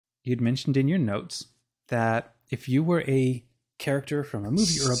you'd mentioned in your notes that if you were a character from a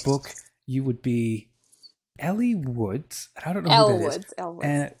movie or a book, you would be Ellie Woods. I don't know who that is.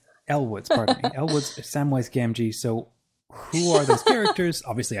 And Elle Woods, pardon me. Elle Woods, Samwise Gamgee. So who are those characters?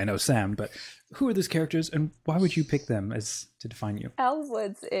 Obviously, I know Sam, but who are those characters, and why would you pick them as to define you? Elle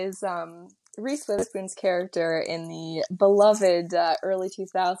Woods is Reese Witherspoon's character in the beloved early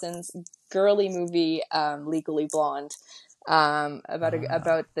 2000s girly movie Legally Blonde.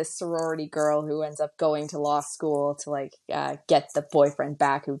 About this sorority girl who ends up going to law school to like get the boyfriend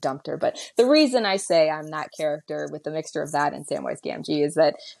back who dumped her. But the reason I say I'm that character with the mixture of that and Samwise Gamgee is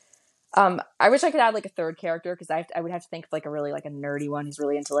that I wish I could add like a third character, because I would have to think of like a really like a nerdy one who's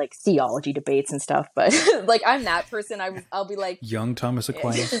really into like theology debates and stuff. But like I'm that person. I'll be like young Thomas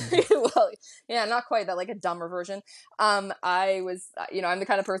Aquinas. Well, yeah, not quite that, like a dumber version. I was, I'm the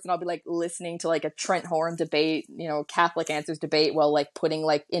kind of person I'll be like listening to like a Trent Horn debate, Catholic Answers debate, while like putting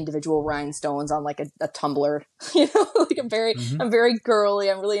like individual rhinestones on like a tumbler. Like I'm very girly.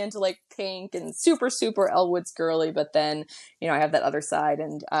 I'm really into like pink and super Elle Woods girly. But then I have that other side,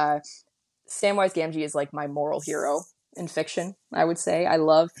 and Samwise Gamgee is like my moral hero in fiction, I would say. I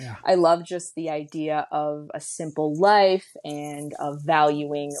love just the idea of a simple life and of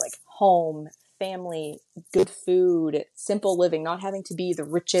valuing like home, family, good food, simple living, not having to be the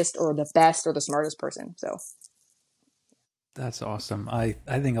richest or the best or the smartest person. So that's awesome. I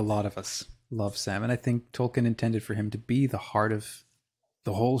think a lot of us love Sam, and I think Tolkien intended for him to be the heart of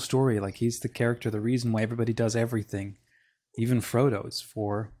the whole story. Like he's the character, the reason why everybody does everything, even Frodo's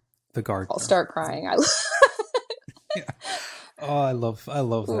for the gardener. I'll start crying. Yeah. Oh, I love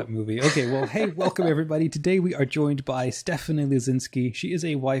that movie. Okay, well, hey, welcome everybody. Today we are joined by Stefanie Lozinski. She is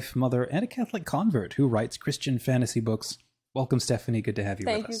a wife, mother, and a Catholic convert who writes Christian fantasy books. Welcome, Stefanie. Good to have you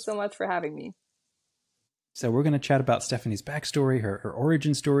with us. Thank you so much for having me. So we're going to chat about Stefanie's backstory, her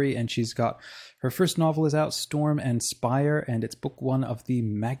origin story, and she's got her first novel is out, Storm and Spire, and it's book one of the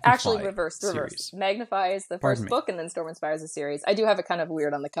Magnify Actually, reverse. Magnify is the first book, and then Storm and Spire is a series. I do have it kind of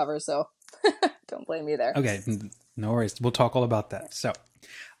weird on the cover, so don't blame me there. Okay, no worries. We'll talk all about that. So,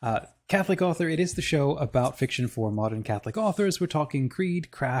 Catholic Author, it is the show about fiction for modern Catholic authors. We're talking creed,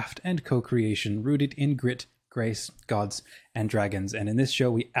 craft, and co-creation, rooted in grit, grace, gods, and dragons. And in this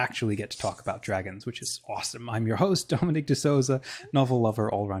show, we actually get to talk about dragons, which is awesome. I'm your host, Dominic D'Souza, novel lover,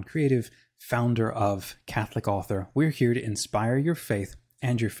 all-around creative, founder of Catholic Author. We're here to inspire your faith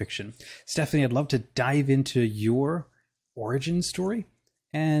and your fiction. Stefanie, I'd love to dive into your origin story,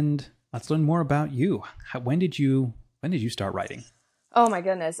 and let's learn more about you. When did you start writing? Oh my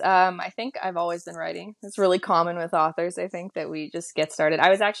goodness. I think I've always been writing. It's really common with authors, I think, that we just get started. I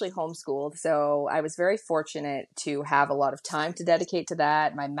was actually homeschooled, so I was very fortunate to have a lot of time to dedicate to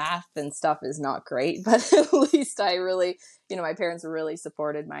that. My math and stuff is not great, but at least I really, my parents really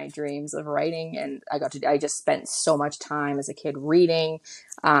supported my dreams of writing, and I just spent so much time as a kid reading.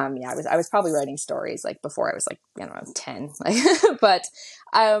 I was probably writing stories like before I was like, 10, but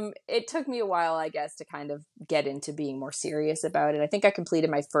it took me a while, I guess, to kind of get into being more serious about it. I think I completed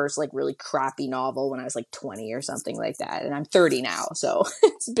my first like really crappy novel when I was like 20 or something like that. And I'm 30 now. So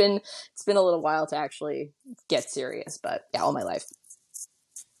it's been a little while to actually get serious, but yeah, all my life.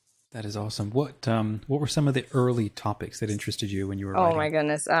 That is awesome. What were some of the early topics that interested you when you were writing? Oh my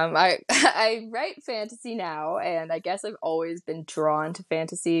goodness. I write fantasy now, and I guess I've always been drawn to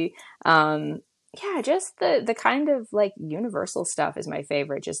fantasy. Yeah, just the kind of like universal stuff is my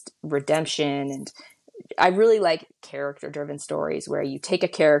favorite, just redemption. And I really like character driven stories where you take a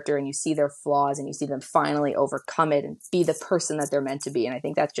character and you see their flaws and you see them finally overcome it and be the person that they're meant to be. And I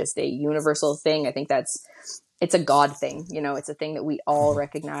think that's just a universal thing. I think it's a God thing, it's a thing that we all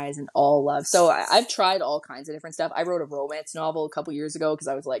recognize and all love. So I've tried all kinds of different stuff. I wrote a romance novel a couple years ago because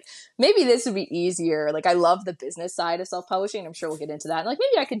I was like, maybe this would be easier. Like I love the business side of self-publishing. I'm sure we'll get into that. And like,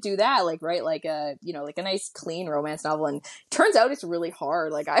 maybe I could do that, like write like a, like a nice clean romance novel. And turns out it's really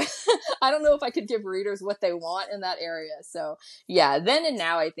hard. Like I don't know if I could give readers what they want in that area. So yeah, then and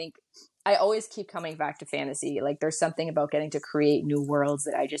now I think I always keep coming back to fantasy. Like there's something about getting to create new worlds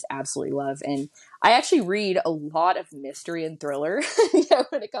that I just absolutely love. And I actually read a lot of mystery and thriller.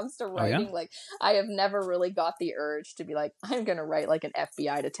 When it comes to writing, like I have never really got the urge to be like, I'm going to write like an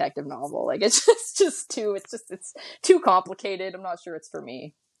FBI detective novel. Like it's too complicated. I'm not sure it's for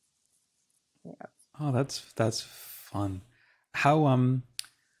me. Yeah. Oh, that's fun. How,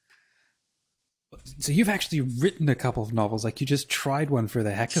 so you've actually written a couple of novels, like you just tried one for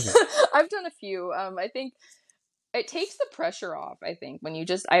the heck of it. I've done a few. I think it takes the pressure off. I think when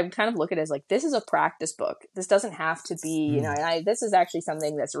I kind of look at it as like, this is a practice book. This doesn't have to be, this is actually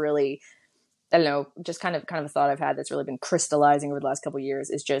something that's really I don't know, just kind of a thought I've had that's really been crystallizing over the last couple of years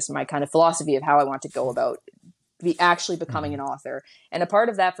is just my kind of philosophy of how I want to go about actually becoming an author. And a part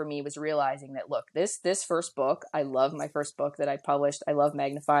of that for me was realizing that, look, this first book, I love my first book that I published. I love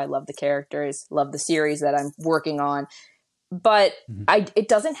Magnify. I love the characters, love the series that I'm working on. But it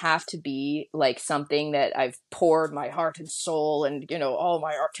doesn't have to be like something that I've poured my heart and soul and, you know, all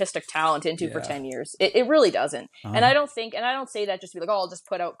my artistic talent into for 10 years. It really doesn't. And I don't say that just to be like, oh, I'll just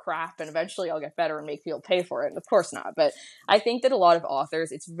put out crap and eventually I'll get better and make people pay for it. And of course not. But I think that a lot of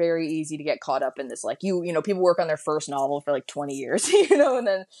authors, it's very easy to get caught up in this. Like you know, people work on their first novel for like 20 years, you know, and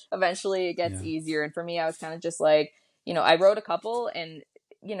then eventually it gets easier. And for me, I was kind of just like, you know, I wrote a couple and,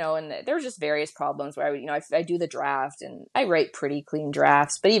 you know, and there were just various problems where I would, you know, I do the draft and I write pretty clean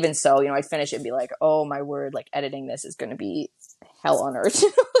drafts, but even so, you know, I'd finish it and be like, oh my word, like editing this is going to be hell on earth.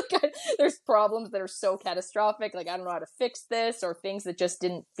 Like there's problems that are so catastrophic. Like, I don't know how to fix this, or things that just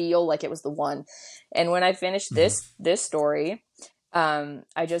didn't feel like it was the one. And when I finished this story,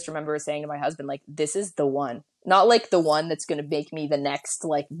 I just remember saying to my husband, like, this is the one, not like the one that's going to make me the next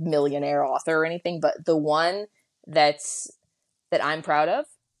like millionaire author or anything, but the one that I'm proud of,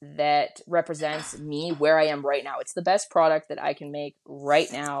 that represents me where I am right now. It's the best product that I can make right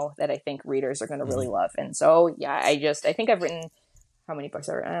now that I think readers are going to really love. And so, yeah, I think I've written, how many books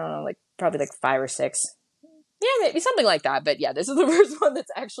are, I don't know, like probably like 5 or 6. Yeah, maybe something like that. But yeah, this is the first one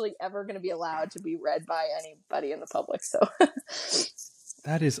that's actually ever going to be allowed to be read by anybody in the public. So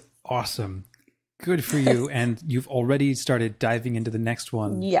that is awesome. Good for you. And you've already started diving into the next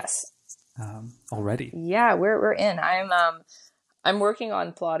one. Yes. Already. Yeah, we're in. I'm working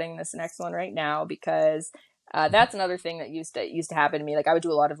on plotting this next one right now because that's another thing that used to happen to me. Like I would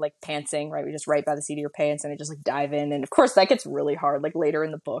do a lot of like pantsing, right? We just write by the seat of your pants and I just like dive in. And of course that gets really hard. Like later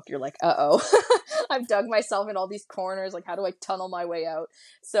in the book, you're like, uh-oh, I've dug myself in all these corners. Like how do I tunnel my way out?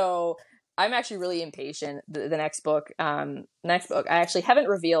 So I'm actually really impatient. The next book, I actually haven't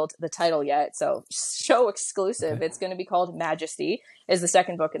revealed the title yet. So show exclusive. Okay. It's going to be called Majesty, is the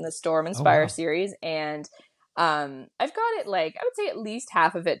second book in the Storm and Spire series. And I've got it, like, I would say at least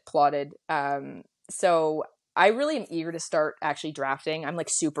half of it plotted. So I really am eager to start actually drafting. I'm like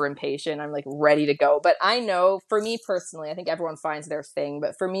super impatient. I'm like ready to go. But I know for me personally, I think everyone finds their thing.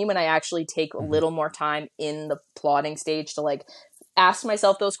 But for me, when I actually take a little more time in the plotting stage to like ask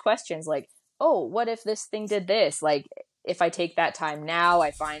myself those questions, like, oh, what if this thing did this? Like, if I take that time now,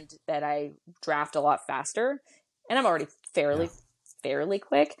 I find that I draft a lot faster, and I'm already fairly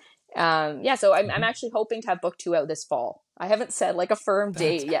quick. So I'm actually hoping to have book 2 out this fall. I haven't said like a firm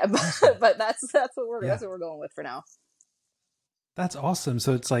date yet, but that's what we're going with for now. That's awesome.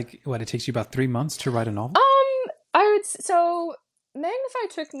 So it's like, what, it takes you about 3 months to write a novel? So Magnify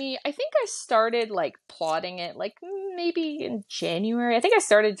took me, I think I started like plotting it like maybe in January. I think I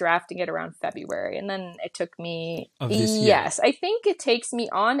started drafting it around February, and then it took me, yes, I think it takes me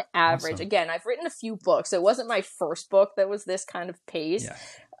on average. Awesome. Again, I've written a few books. It wasn't my first book that was this kind of pace.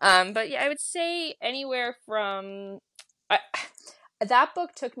 Yeah. But yeah, I would say anywhere from, that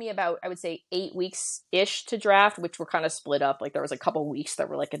book took me about, I would say 8 weeks-ish to draft, which were kind of split up. Like there was a couple weeks that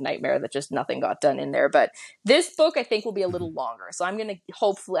were like a nightmare that just nothing got done in there. But this book I think will be a little longer. So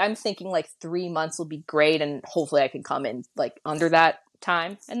I'm thinking like 3 months will be great. And hopefully I can come in like under that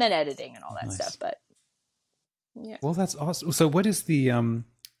time, and then editing and all that stuff. But yeah. Well, that's awesome. So what is the,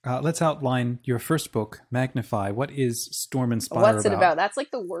 let's outline your first book, Magnify. What is Storm and Spire What's it about? That's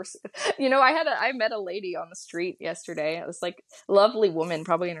like the worst. You know, I met a lady on the street yesterday. It was like a lovely woman,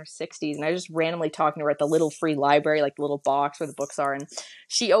 probably in her 60s. And I was just randomly talking to her at the little free library, like the little box where the books are. And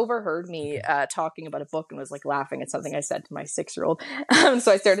she overheard me talking about a book and was like laughing at something I said to my 6-year-old.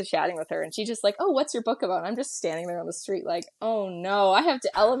 So I started chatting with her, and she just like, oh, what's your book about? And I'm just standing there on the street like, oh no, I have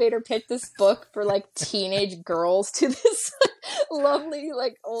to elevator pitch this book for like teenage girls to this lovely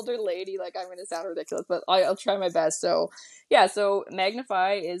like older lady. Like, I'm gonna sound ridiculous, but I'll try my best. So yeah, so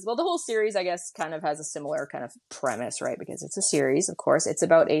Magnify is, well, the whole series I guess kind of has a similar kind of premise, right? Because it's a series, of course. It's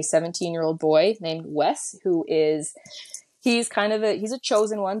about a 17-year-old boy named Wes, who is, he's a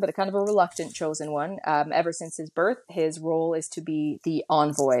chosen one, but a kind of a reluctant chosen one. Ever since his birth, his role is to be the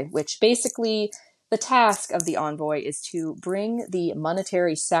envoy, which basically the task of the envoy is to bring the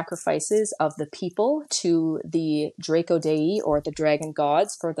monetary sacrifices of the people to the Draco Dei, or the dragon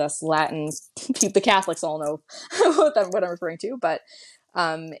gods, for thus Latin. The Catholics all know what I'm referring to, but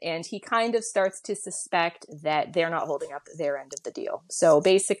and he kind of starts to suspect that they're not holding up their end of the deal. So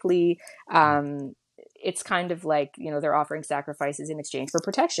basically, it's kind of like, you know, they're offering sacrifices in exchange for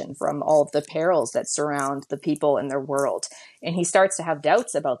protection from all of the perils that surround the people in their world. And he starts to have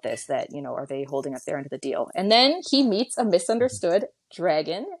doubts about this, that, you know, are they holding up their end of the deal? And then he meets a misunderstood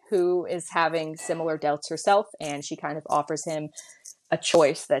dragon who is having similar doubts herself, and she kind of offers him a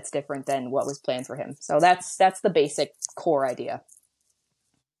choice that's different than what was planned for him. So that's the basic core idea.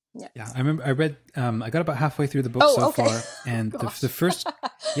 Yeah, I remember I read, I got about halfway through the book far, and the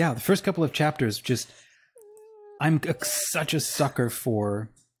first couple of chapters, just, I'm such a sucker for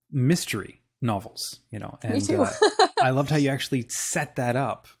mystery novels, you know, and I loved how you actually set that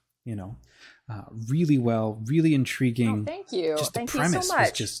up, you know, really well, really intriguing. Oh, thank you. Just thank the premise you so much.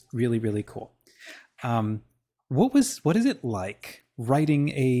 was just really, really cool. What is it like writing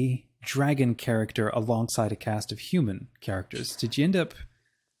a dragon character alongside a cast of human characters? Did you end up,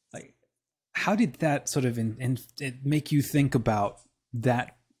 like, how did that sort of it make you think about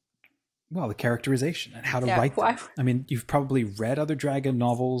that? Well, the characterization and how to write them. I mean, you've probably read other dragon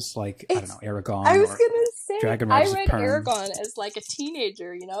novels, like, I don't know, Aragon. I was going to say, Dragon I Rise read of Pern. Aragon as like a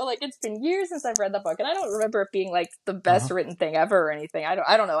teenager, you know, like it's been years since I've read that book, and I don't remember it being like the best written thing ever or anything. I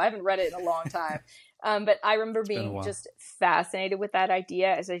don't know. I haven't read it in a long time. But I remember being just fascinated with that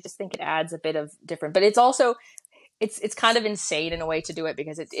idea, as I just think it adds a bit of different, but it's also, it's kind of insane in a way to do it,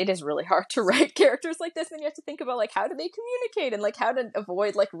 because it is really hard to write characters like this. And you have to think about, like, how do they communicate, and like how to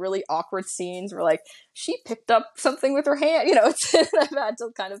avoid like really awkward scenes where like she picked up something with her hand, you know. I've had to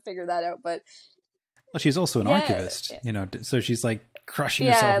kind of figure that out. But well, she's also an archivist, you know, so she's like crushing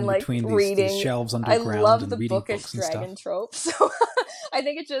herself in like between these shelves underground. I love and the reading bookish books and dragon stuff. trope. So I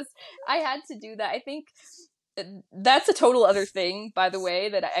think I had to do that. I think that's a total other thing, by the way,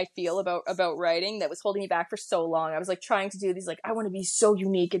 that I feel about writing that was holding me back for so long. I was like trying to do these, like, I want to be so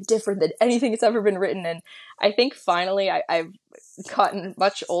unique and different than anything that's ever been written. And I think finally I've gotten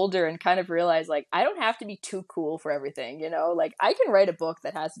much older and kind of realized, like, I don't have to be too cool for everything, you know? Like, I can write a book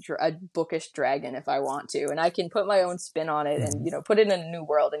that has a bookish dragon if I want to, and I can put my own spin on it and, you know, put it in a new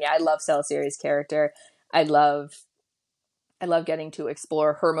world. And yeah, I love Celsiri's character. I love getting to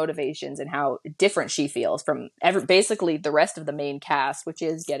explore her motivations and how different she feels from basically the rest of the main cast, which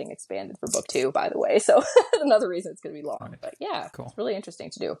is getting expanded for book 2, by the way. So another reason it's going to be long. Right. But yeah, cool. It's really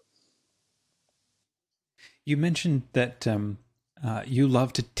interesting to do. You mentioned that you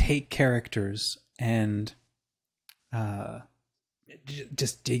love to take characters and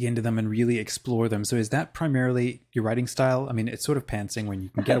just dig into them and really explore them. So is that primarily your writing style? I mean, it's sort of pantsing when you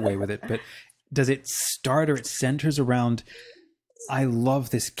can get away with it, but does it start, or it centers around, I love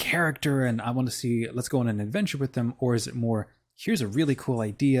this character and I want to see, let's go on an adventure with them? Or is it more, here's a really cool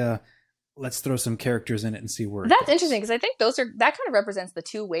idea, let's throw some characters in it and see where that's interesting, because I think that kind of represents the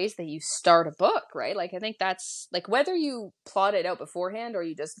two ways that you start a book, right? Like, I think that's, like, whether you plot it out beforehand or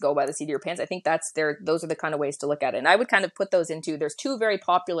you just go by the seat of your pants, I think those are the kind of ways to look at it. And I would kind of put those into, there's 2 very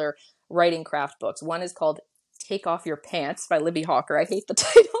popular writing craft books. One is called Take Off Your Pants by Libby Hawker. I hate the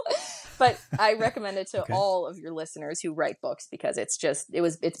title. But I recommend it to all of your listeners who write books, because it's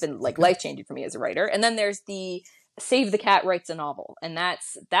been like life-changing for me as a writer. And then there's the Save the Cat Writes a Novel. And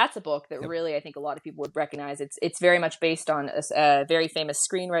that's a book that really, I think a lot of people would recognize. It's very much based on a very famous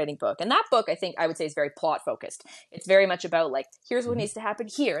screenwriting book. And that book, I think I would say, is very plot focused. It's very much about, like, here's what needs to happen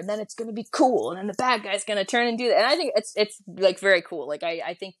here, and then it's going to be cool, and then the bad guy's going to turn and do that. And I think it's like very cool. Like,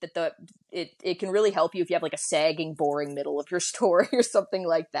 I think that it can really help you if you have like a sagging, boring middle of your story or something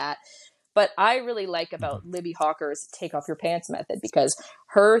like that. But I really like about Libby Hawker's Take Off Your Pants method, because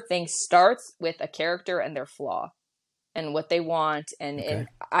her thing starts with a character and their flaw and what they want. And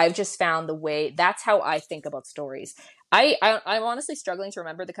I've just found the way, that's how I think about stories. I'm honestly struggling to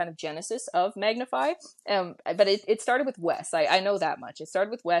remember the kind of genesis of Magnify. But it started with Wes. I know that much. It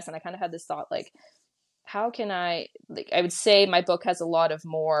started with Wes, and I kind of had this thought, like, how can I would say my book has a lot of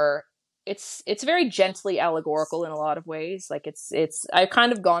more, it's very gently allegorical in a lot of ways. Like, I've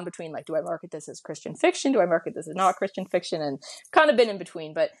kind of gone between, like, do I market this as Christian fiction? Do I market this as not Christian fiction? And kind of been in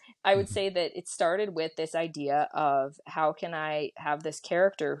between. But I would say that it started with this idea of, how can I have this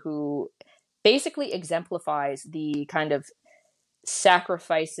character who basically exemplifies the kind of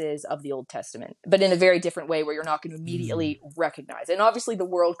sacrifices of the Old Testament, but in a very different way, where you're not going to immediately recognize it. And obviously the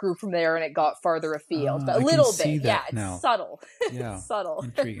world grew from there and it got farther afield, but a little bit. Yeah, it's subtle. Yeah. It's subtle.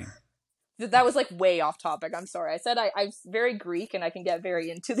 Intriguing. That was like way off topic. I'm sorry. I said I'm very Greek, and I can get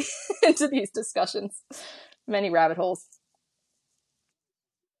very into into these discussions. Many rabbit holes.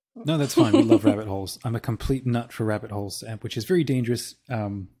 No, that's fine. We love rabbit holes. I'm a complete nut for rabbit holes, which is very dangerous.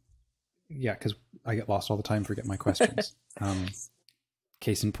 Yeah, because I get lost all the time, forget my questions.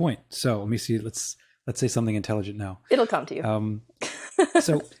 Case in point. So let me see. Let's say something intelligent now. It'll come to you.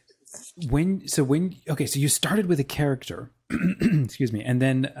 So So you started with a character, excuse me, and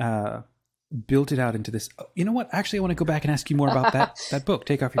then built it out into this. You know what? Actually, I want to go back and ask you more about that book.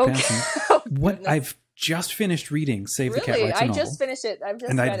 Take off your pants. And what I've just finished reading, Save the Cat Writes a Novel. I just finished it.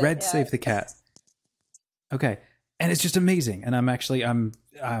 And I'd read Save the Cat. Okay, and it's just amazing. And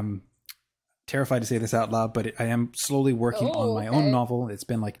I'm terrified to say this out loud, but I am slowly working on my own novel. It's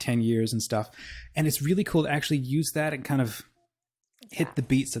been like 10 years and stuff, and it's really cool to actually use that and kind of hit the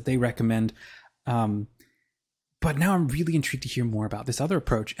beats that they recommend. But now I'm really intrigued to hear more about this other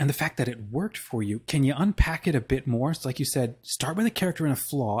approach and the fact that it worked for you. Can you unpack it a bit more? So like you said, start with a character and a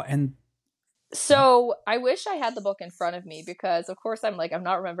flaw. And so I wish I had the book in front of me, because of course I'm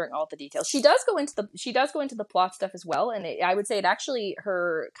not remembering all the details. She does go into the plot stuff as well. And I would say it actually,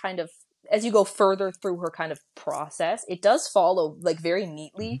 her kind of, as you go further through her kind of process, it does follow like very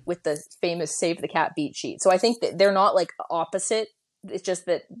neatly with the famous Save the Cat beat sheet. So I think that they're not like opposite. It's just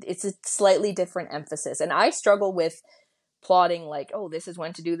that it's a slightly different emphasis. And I struggle with plotting like, oh, this is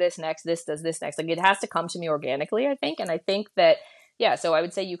when to do this next, this does this next. Like it has to come to me organically, I think. And I think that, yeah, so I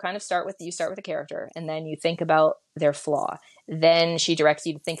would say you kind of start with a character, and then you think about their flaw. Then she directs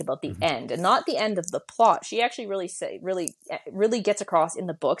you to think about the end, and not the end of the plot. She actually really gets across in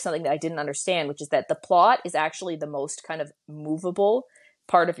the book something that I didn't understand, which is that the plot is actually the most kind of movable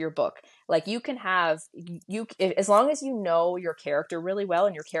part of your book. Like you can have, as long as you know your character really well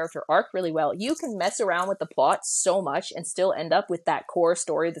and your character arc really well, you can mess around with the plot so much and still end up with that core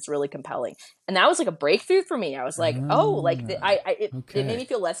story that's really compelling. And that was like a breakthrough for me. I was like, it made me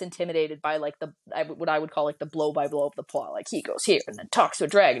feel less intimidated by like what I would call like the blow by blow of the plot. Like he goes here and then talks to a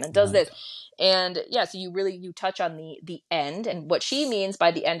dragon and does this. And yeah, so you touch on the end, and what she means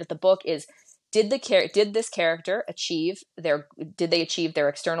by the end of the book is, did this character achieve their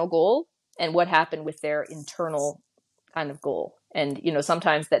external goal, and what happened with their internal kind of goal? And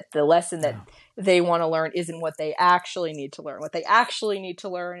sometimes that the lesson that they want to learn isn't what they actually need to learn. What they actually need to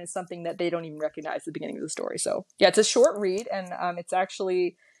learn is something that they don't even recognize at the beginning of the story. So yeah, it's a short read, and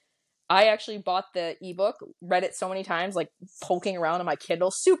I actually bought the ebook, read it so many times, like poking around on my Kindle,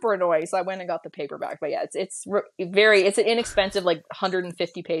 super annoying. So I went and got the paperback. But yeah, it's an inexpensive, like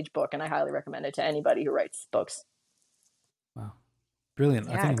 150-page book, and I highly recommend it to anybody who writes books. Wow, brilliant!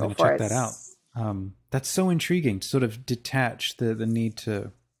 Yeah, I think I'm going to check that out. That's so intriguing to sort of detach the need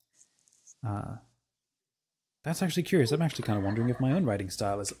to. That's actually curious. I'm actually kind of wondering if my own writing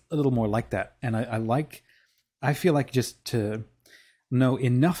style is a little more like that, and I feel like just to know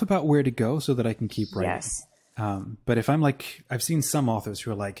enough about where to go so that I can keep writing. Yes. But if I'm like, I've seen some authors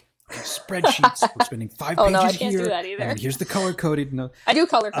who are like, spreadsheets, we're spending 5 pages I can't here, do that either. and here's the color coded. No, I do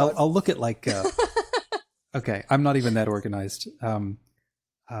color code. I'll look at like, okay, I'm not even that organized.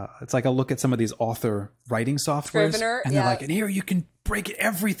 It's like I'll look at some of these author writing softwares, Scrivener, and they're like, and here you can break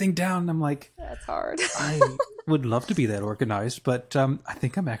everything down. And I'm like, that's hard. I would love to be that organized, but I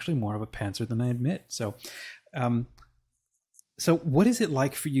think I'm actually more of a pantser than I admit. So what is it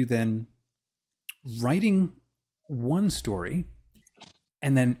like for you then writing one story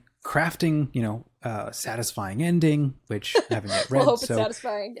and then crafting, satisfying ending, which I haven't yet read. We'll hope it's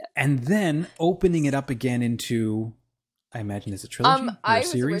satisfying. Yeah. And then opening it up again into, I imagine it's a trilogy or I a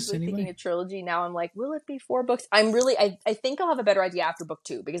was series originally anyway? thinking a trilogy. Now I'm like, will it be 4 books? I think I'll have a better idea after book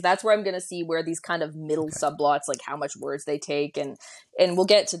 2, because that's where I'm going to see where these kind of middle subplots, like how much words they take. And we'll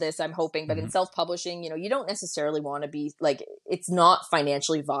get to this, I'm hoping. But in self-publishing, you don't necessarily want to be like, it's not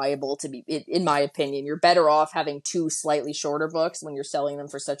financially viable to be, in my opinion. You're better off having 2 slightly shorter books when you're selling them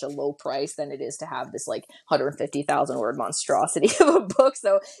for such a low price than it is to have this like 150,000 word monstrosity of a book.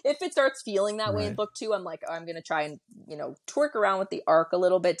 So if it starts feeling that way in book 2, I'm like, I'm going to try and, twerk around with the arc a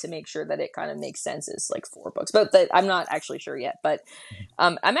little bit to make sure that it kind of makes sense as like 4 books. But I'm not actually sure yet. But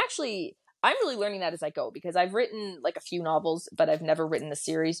I'm really learning that as I go, because I've written like a few novels, but I've never written a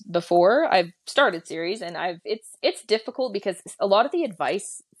series before. I've started series, and it's difficult because a lot of the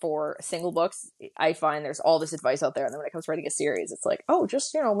advice for single books, I find there's all this advice out there, and then when it comes to writing a series, it's like, oh,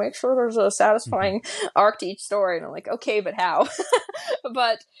 just make sure there's a satisfying arc to each story. And I'm like, okay, but how?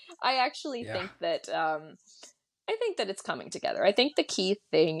 But I actually think that it's coming together. I think the key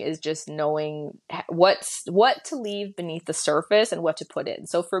thing is just knowing what to leave beneath the surface and what to put in.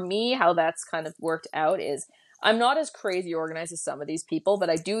 So for me, how that's kind of worked out is, I'm not as crazy organized as some of these people, but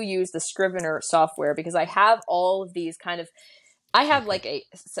I do use the Scrivener software, because I have all of these I have like a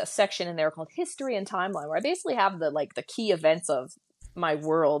section in there called history and timeline, where I basically have the key events of my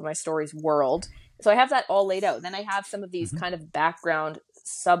story's world. So I have that all laid out. Then I have some of these kind of background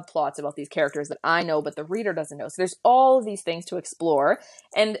subplots about these characters that I know, but the reader doesn't know. So there's all of these things to explore.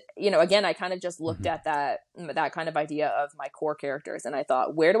 And, again, I kind of just looked at that kind of idea of my core characters. And I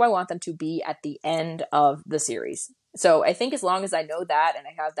thought, where do I want them to be at the end of the series? So I think as long as I know that and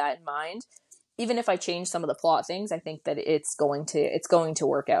I have that in mind, even if I change some of the plot things, I think that it's going to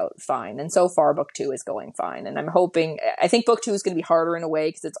work out fine. And so far, book 2 is going fine. And I think book 2 is going to be harder in a way,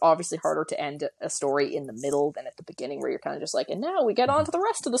 because it's obviously harder to end a story in the middle than at the beginning, where you're kind of just like, and now we get on to the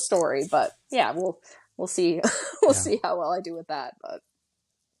rest of the story. But yeah, we'll see. We'll see how well I do with that.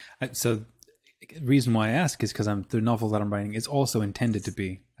 But so the reason why I ask is because the novel that I'm writing is also intended to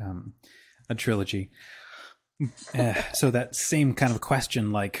be a trilogy. So that same kind of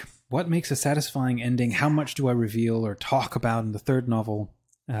question, like, what makes a satisfying ending? How much do I reveal or talk about in the third novel?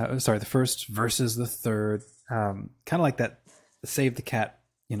 The first versus the third. Kind of like that Save the Cat,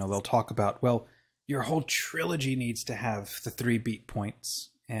 they'll talk about, well, your whole trilogy needs to have the 3 beat points.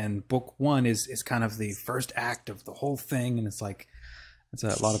 And book 1 is kind of the first act of the whole thing. And it's like, it's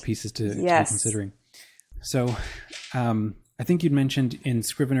a lot of pieces to be considering. So I think you'd mentioned in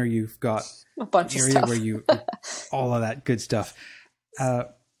Scrivener, you've got a bunch an of area stuff. where you, all of that good stuff.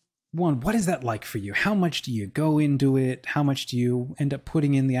 One, what is that like for you? How much do you go into it? How much do you end up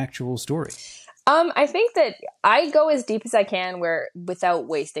putting in the actual story? I think that I go as deep as I can without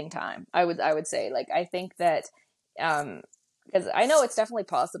wasting time. I would say, like, I think that, because I know it's definitely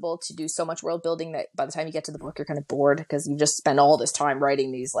possible to do so much world building that by the time you get to the book, you're kind of bored, because you just spend all this time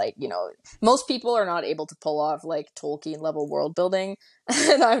writing these, like, most people are not able to pull off like Tolkien level world building.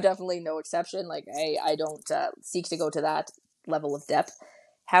 And I'm definitely no exception. Like, I don't seek to go to that level of depth.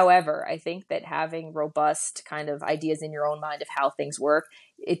 However, I think that having robust kind of ideas in your own mind of how things work,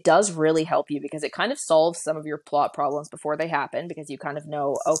 it does really help you, because it kind of solves some of your plot problems before they happen, because you kind of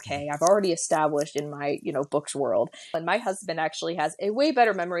know, okay, I've already established in my, books world. And my husband actually has a way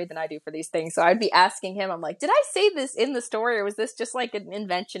better memory than I do for these things. So I'd be asking him, I'm like, did I say this in the story, or was this just like an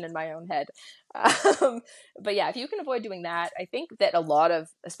invention in my own head? But yeah, if you can avoid doing that, I think that a lot of,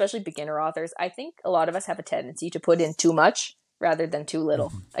 especially beginner authors, I think a lot of us have a tendency to put in too much rather than too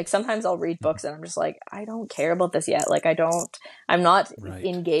little. Like, sometimes I'll read books and I'm just like, I don't care about this yet. Like, I'm not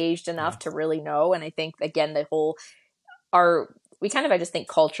engaged enough to really know. And I think, again, I just think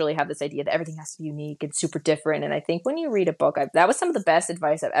culturally have this idea that everything has to be unique and super different. And I think when you read a book, that was some of the best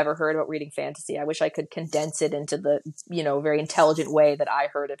advice I've ever heard about reading fantasy. I wish I could condense it into the, very intelligent way that I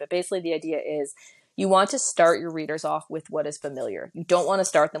heard it. But basically the idea is, you want to start your readers off with what is familiar. You don't want to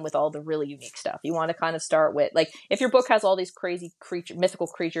start them with all the really unique stuff. You want to kind of start with, like, if your book has all these crazy mythical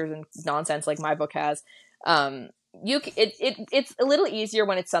creatures and nonsense like my book has, it's a little easier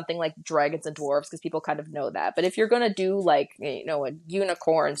when it's something like dragons and dwarves, because people kind of know that. But if you're going to do like, a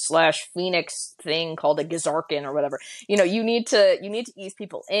unicorn / phoenix thing called a Gazarkin or whatever, you need to ease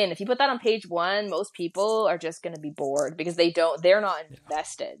people in. If you put that on page 1, most people are just going to be bored, because they're not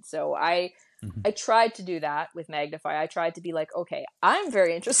invested. So I tried to do that with Magnify. I tried to be like, okay, I'm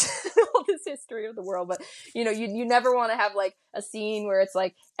very interested in all this history of the world, but you never want to have like a scene where it's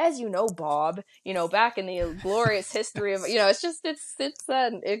like, as you know, Bob, back in the glorious history of,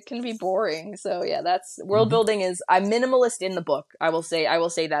 it can be boring. So yeah, that's world building I'm minimalist in the book. I will say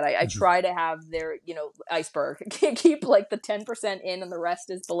that I try to have their, iceberg, keep like the 10% in and the rest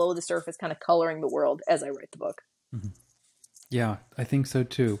is below the surface, kind of coloring the world as I write the book. Yeah, I think so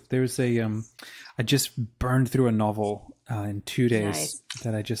too. There's I just burned through a novel in 2 days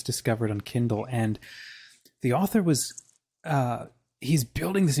that I just discovered on Kindle, and the author was, he's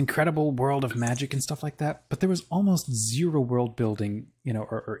building this incredible world of magic and stuff like that, but there was almost zero world building,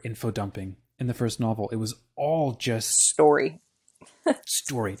 or info dumping in the first novel. It was all just story,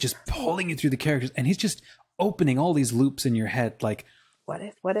 just pulling you through the characters, and he's just opening all these loops in your head, like, what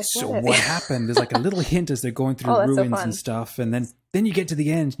happened? There's like a little hint as they're going through ruins and stuff, and then you get to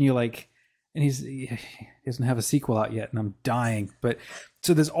the end and you're like, and he doesn't have a sequel out yet, and I'm dying. But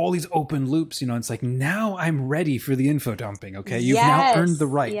so there's all these open loops, it's like, now I'm ready for the info dumping. Okay, you've now earned the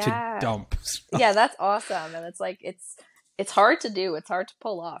right to dump. Yeah, that's awesome. And it's like, it's hard to do. It's hard to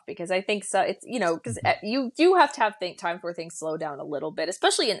pull off, because I think so. It's, because you have to have time for things slow down a little bit,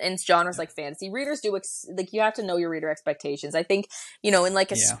 especially in genres like fantasy. Readers do like, you have to know your reader expectations. I think, in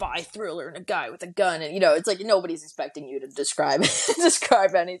like a spy thriller and a guy with a gun, and it's like nobody's expecting you to describe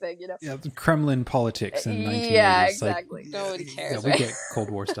anything. Yeah, the Kremlin politics in 1980s. Yeah, exactly. Like, nobody cares. Yeah, we get Cold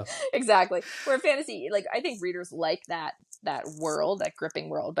War stuff. Exactly. Where fantasy, like, I think readers like that world, that gripping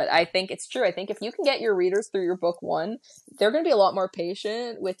world. But I think it's true. I think if you can get your readers through your book 1, they're going to be a lot more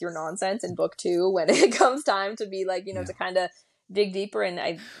patient with your nonsense in book 2 when it comes time to be like, to kind of dig deeper. And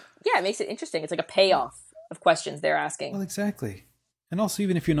it makes it interesting. It's like a payoff of questions they're asking. Well, exactly. And also,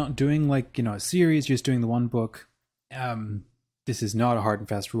 even if you're not doing like, a series, you're just doing the one book, this is not a hard and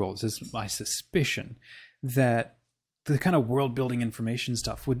fast rule. This is my suspicion that the kind of world building information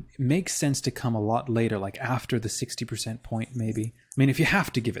stuff would make sense to come a lot later, like after the 60% point, maybe. I mean, if you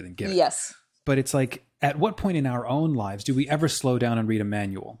have to give it, then give it. Yes. But it's like, at what point in our own lives do we ever slow down and read a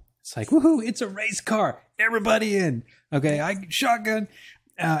manual? It's like, woohoo, it's a race car. Everybody in. Okay, shotgun.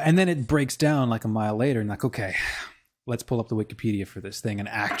 And then it breaks down like a mile later and like, okay, let's pull up the Wikipedia for this thing and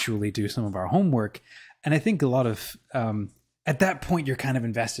actually do some of our homework. And I think a lot of, at that point, you're kind of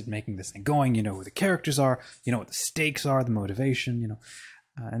invested in making this thing going. You know who the characters are, you know what the stakes are, the motivation,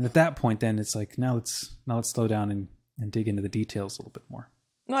 and at that point, then it's like, now let's slow down and dig into the details a little bit more.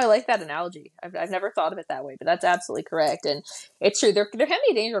 No, I like that analogy. I've never thought of it that way, but that's absolutely correct. And it's true. There can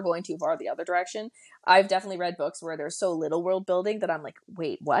be a danger of going too far the other direction. I've definitely read books where there's so little world building that I'm like,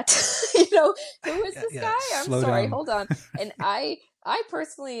 wait, what? Who is this guy? I'm sorry, hold on. And I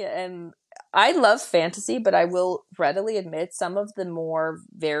personally I love fantasy, but I will readily admit some of the more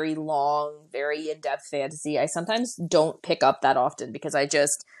very long, very in-depth fantasy, I sometimes don't pick up that often because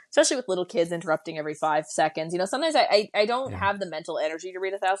especially with little kids interrupting every 5 seconds, sometimes I don't have the mental energy to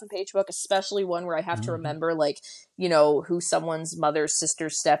read a 1,000-page book, especially one where I have to remember who someone's mother's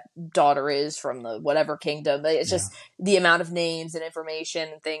sister's stepdaughter is from the whatever kingdom. It's just the amount of names and information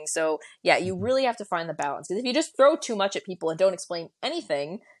and things. So yeah, you really have to find the balance, because if you just throw too much at people and don't explain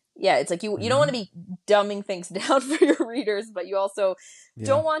anything, it's like you don't want to be dumbing things down for your readers, but you also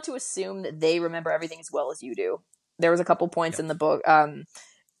don't want to assume that they remember everything as well as you do. There was a couple points in the book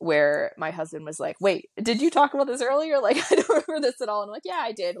where my husband was like, wait, did you talk about this earlier? Like, I don't remember this at all. And I'm like, yeah,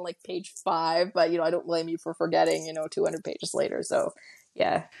 I did. And like page 5, but I don't blame you for forgetting, 200 pages later. So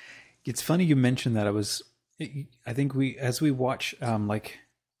yeah. It's funny you mentioned that. I think as we watch like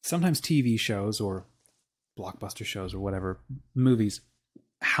sometimes TV shows or blockbuster shows or whatever, movies,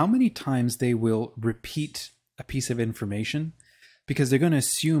 how many times they will repeat a piece of information because they're going to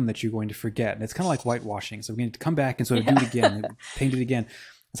assume that you're going to forget. And it's kind of like whitewashing. So we're going to come back and sort of do it again, and paint it again.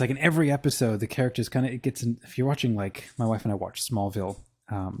 It's like in every episode, the characters if you're watching, like my wife and I watched Smallville.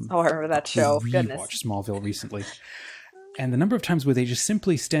 I remember that show. Goodness. Watched Smallville recently. And the number of times where they just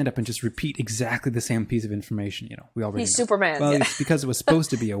simply stand up and just repeat exactly the same piece of information, we already He's know. Superman. Well, it's because it was supposed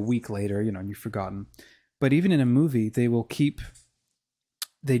to be a week later, and you've forgotten. But even in a movie, they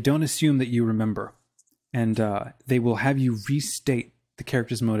don't assume that you remember. And they will have you restate the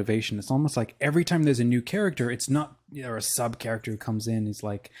character's motivation. It's almost like every time there's a new character, it's not or a sub character who comes in is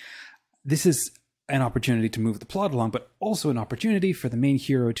like, this is an opportunity to move the plot along, but also an opportunity for the main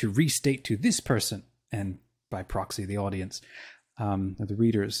hero to restate to this person, and by proxy the audience, or the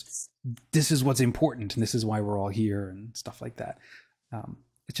readers, this is what's important and this is why we're all here and stuff like that.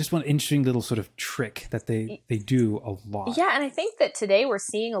 It's just one interesting little sort of trick that they do a lot. Yeah, and I think that today we're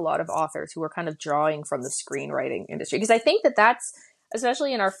seeing a lot of authors who are kind of drawing from the screenwriting industry, because I think that that's,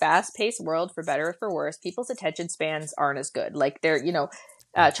 especially in our fast-paced world, for better or for worse, people's attention spans aren't as good. Like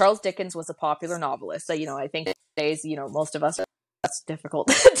Charles Dickens was a popular novelist, so I think nowadays, most of us are, that's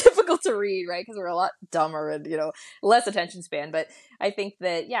difficult to read, right? Because we're a lot dumber and less attention span. But I think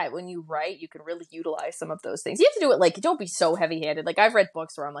that when you write, you can really utilize some of those things. You have to do it like, don't be so heavy-handed. Like I've read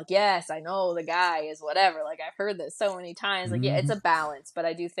books where I'm like, yes, I know the guy is whatever. Like I've heard this so many times. Like it's a balance. But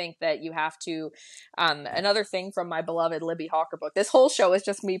I do think that you have to. Another thing from my beloved Libby Hawker book. This whole show is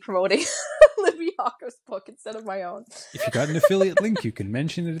just me promoting Libby Hawker's book instead of my own. If you got an affiliate link, you can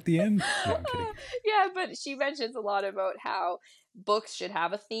mention it at the end. No, I'm kidding. Yeah, but she mentions a lot about how books should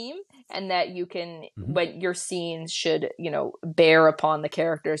have a theme, and that you can, when your scenes should, bear upon the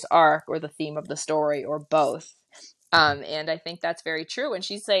character's arc or the theme of the story or both. And I think that's very true. And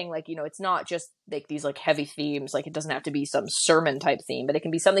she's saying it's not just like these like heavy themes, like it doesn't have to be some sermon type theme, but it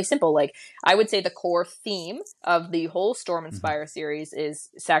can be something simple. Like I would say the core theme of the whole Storm and Spire series is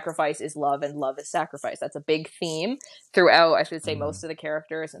sacrifice is love and love is sacrifice. That's a big theme throughout, I should say, most of the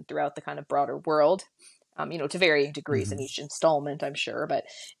characters and throughout the kind of broader world. To varying degrees in each installment, I'm sure. But,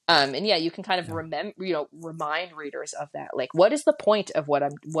 you can kind of remind readers of that. Like, what is the point of what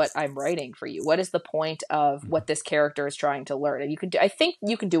I'm writing for you? What is the point of what this character is trying to learn? And I think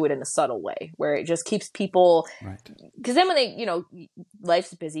you can do it in a subtle way where it just keeps people, because then when they,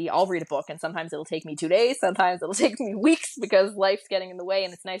 life's busy, I'll read a book and sometimes it'll take me 2 days. Sometimes it'll take me weeks because life's getting in the way.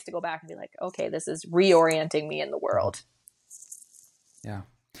 And it's nice to go back and be like, okay, this is reorienting me in the world. Yeah.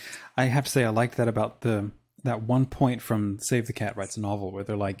 I have to say, I liked that about that one point from Save the Cat Writes a Novel where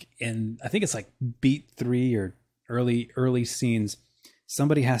they're like I think it's like beat 3 or early scenes.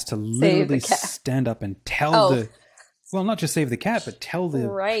 Somebody has to literally stand up and tell well, not just save the cat, but tell the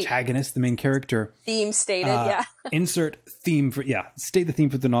protagonist, the main character, theme stated. Yeah. Insert theme for, state the theme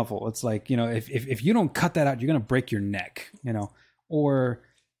for the novel. It's like, you know, if you don't cut that out, you're going to break your neck, you know, or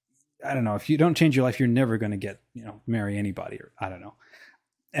I don't know, if you don't change your life, you're never going to get, you know, marry anybody, or I don't know.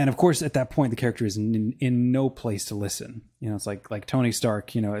 And of course, at that point, the character is in no place to listen. You know, it's like Tony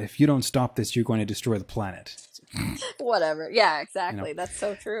Stark, you know, if you don't stop this, you're going to destroy the planet. Whatever. Yeah, exactly. You know? That's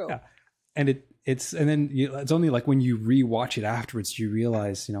so true. Yeah. And it's then it's only like when you rewatch it afterwards, you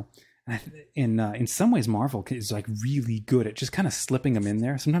realize, you know, in some ways, Marvel is like really good at just kind of slipping them in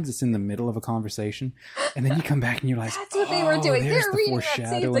there. Sometimes it's in the middle of a conversation, and then you come back and you're like, that's what they were doing. They're reading that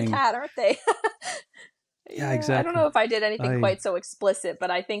Save the Cat, aren't they? Yeah, exactly. I don't know if I did anything quite so explicit, but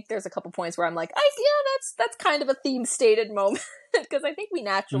I think there's a couple points where I'm like, that's kind of a theme stated moment, because I think we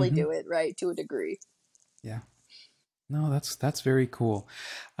naturally do it, right, to a degree. Yeah. No, that's very cool.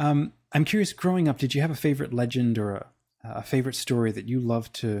 I'm curious, growing up, did you have a favorite legend or a favorite story that you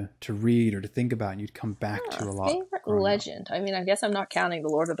loved to read or to think about and you'd come back to a lot? Favorite legend? Up? I mean, I guess I'm not counting The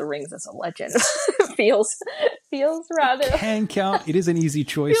Lord of the Rings as a legend. feels rather... It can count. It is an easy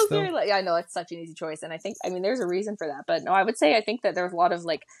choice, though. I know, it's such an easy choice. And I think, I mean, there's a reason for that. But no, I would say I think that there's a lot of,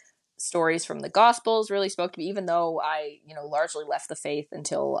 like, stories from the Gospels really spoke to me, even though I, you know, largely left the faith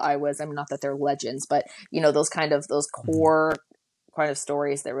until I mean, not that they're legends, but, you know, those core kind of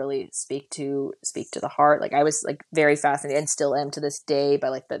stories that really speak to the heart. Like, I was like very fascinated, and still am to this day, by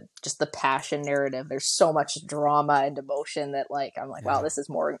like the passion narrative. There's so much drama and emotion that, like, I'm like, wow, this is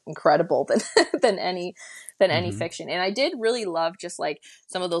more incredible than any fiction. And I did really love just like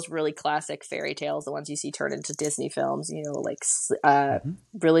some of those really classic fairy tales, the ones you see turned into Disney films, you know, like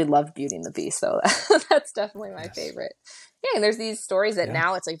really loved Beauty and the Beast, though. That's definitely my favorite. Yeah, and there's these stories that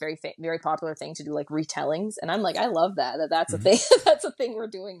now it's like very popular thing to do, like retellings, and I'm like, I love that's a thing. That's a thing we're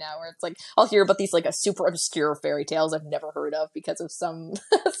doing now, where it's like I'll hear about these like a super obscure fairy tales I've never heard of because of some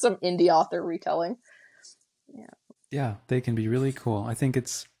indie author retelling. Yeah, they can be really cool. I think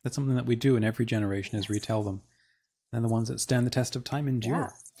that's something that we do in every generation, is retell them, and the ones that stand the test of time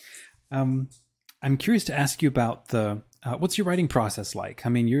endure. Yeah. I'm curious to ask you about the what's your writing process like? I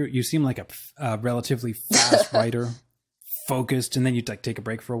mean, you seem like a relatively fast writer. Focused, and then you like take a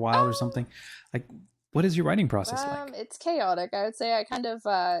break for a while or something. Like, what is your writing process like? It's chaotic. I would say I kind of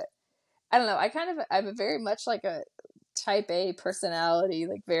I don't know, I'm a very much like a type A personality,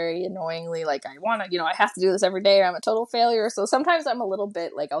 like very annoyingly, like I want to, you know, I have to do this every day or I'm a total failure. So sometimes I'm a little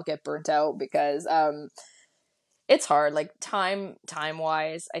bit like I'll get burnt out because it's hard, like time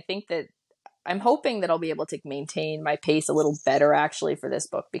wise. I think that I'm hoping that I'll be able to maintain my pace a little better actually for this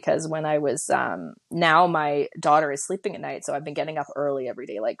book, because when I was now my daughter is sleeping at night, so I've been getting up early every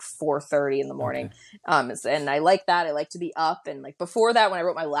day, like 4:30 in the morning. And I like that. I like to be up, and like before that, when I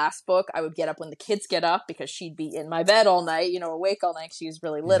wrote my last book, I would get up when the kids get up because she'd be in my bed all night, you know, awake all night. She was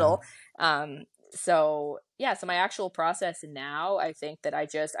really little. So my actual process now, I think that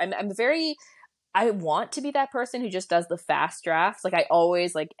I want to be that person who just does the fast drafts. Like I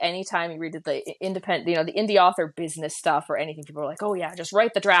always, like anytime you read the independent, you know, the indie author business stuff or anything, people are like, oh yeah, just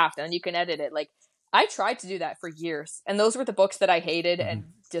write the draft and then you can edit it. Like I tried to do that for years. And those were the books that I hated and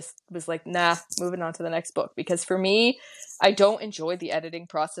just was like, nah, moving on to the next book. Because for me, I don't enjoy the editing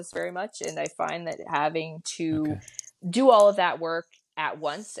process very much. And I find that having to do all of that work at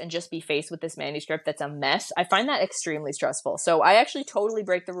once and just be faced with this manuscript that's a mess, I find that extremely stressful. So I actually totally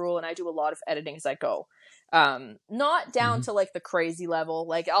break the rule and I do a lot of editing as I go. Not down to like the crazy level.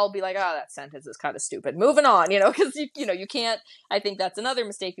 Like I'll be like, oh, that sentence is kind of stupid. Moving on, you know, because you can't. I think that's another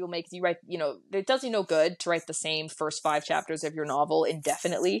mistake people make. Is you write, you know, it does you no good to write the same first 5 chapters of your novel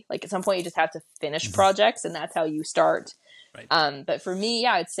indefinitely. Like at some point, you just have to finish projects, and that's how you start. Right. But for me,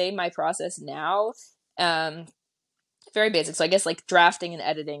 I'd say my process now, very basic. So I guess like drafting and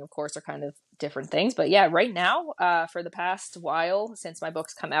editing, of course, are kind of different things. But yeah, right now, for the past while, since my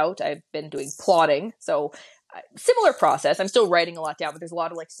books come out, I've been doing plotting. So similar process. I'm still writing a lot down, but there's a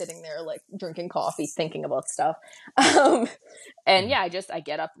lot of like sitting there, like drinking coffee, thinking about stuff. And yeah, I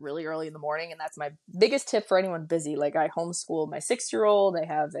get up really early in the morning, and that's my biggest tip for anyone busy. Like I homeschool my 6-year-old. I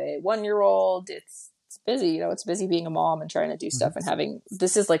have a 1-year-old. It's busy, you know, it's busy being a mom and trying to do stuff and having,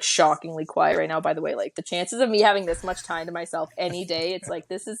 this is like shockingly quiet right now, by the way, like the chances of me having this much time to myself any day, it's like,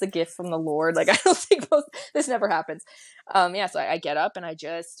 this is a gift from the Lord. Like, I don't think this never happens. So I get up and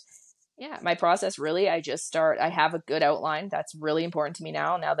my process really, I have a good outline. That's really important to me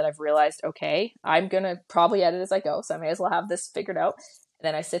now that I've realized, okay, I'm going to probably edit as I go. So I may as well have this figured out. And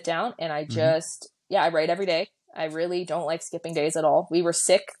then I sit down and I I write every day. I really don't like skipping days at all. We were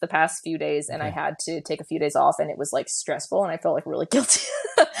sick the past few days and I had to take a few days off and it was like stressful and I felt like really guilty.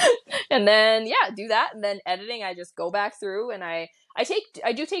 And then, do that. And then editing, I just go back through and I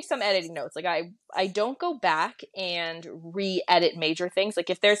do take some editing notes. Like I don't go back and re-edit major things. Like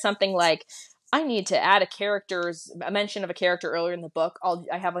if there's something like, I need to add a mention of a character earlier in the book,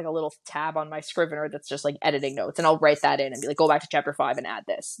 I have like a little tab on my Scrivener that's just like editing notes, and I'll write that in and be like, go back to chapter 5 and add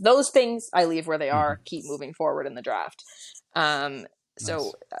this. Those things I leave where they are, keep moving forward in the draft.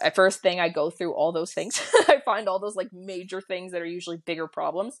 So at first thing, I go through all those things. I find all those like major things that are usually bigger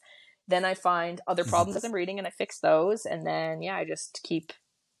problems. Then I find other problems as I'm reading and I fix those. And then, I just keep,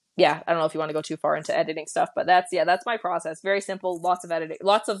 I don't know if you want to go too far into editing stuff, but that's my process. Very simple. Lots of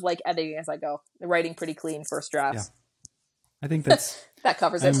editing as I go. Writing pretty clean first drafts. Yeah. I think that's, that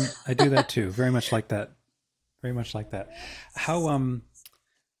covers it. I do that too. Very much like that. Very much like that. How,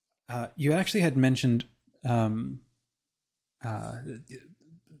 you actually had mentioned, what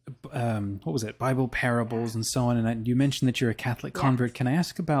was it? Bible parables and so on. And you mentioned that you're a Catholic convert. Can I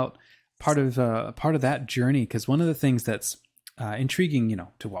ask about part of that journey? Because one of the things that's intriguing,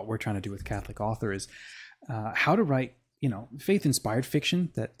 to what we're trying to do with Catholic Author is how to write, faith-inspired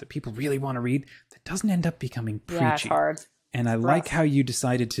fiction that people really want to read that doesn't end up becoming preachy. Yeah, it's hard. And I like how you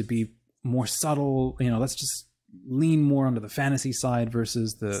decided to be more subtle. Let's just lean more onto the fantasy side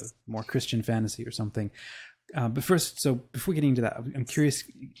versus the more Christian fantasy or something. But first, so before getting into that, I'm curious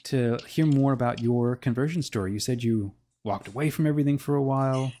to hear more about your conversion story. You said you walked away from everything for a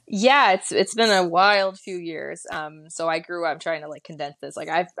while. Yeah, it's been a wild few years. So I grew up trying to like condense this. Like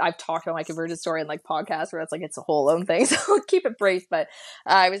I've talked about my conversion story in like podcasts where it's a whole own thing. So I'll keep it brief. But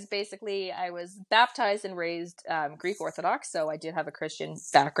I was baptized and raised Greek Orthodox. So I did have a Christian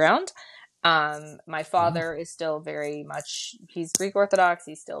background. My father is still very much, he's Greek Orthodox.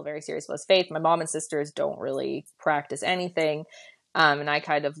 He's still very serious about his faith. My mom and sisters don't really practice anything. And I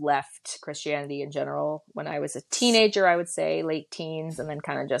kind of left Christianity in general when I was a teenager, I would say late teens, and then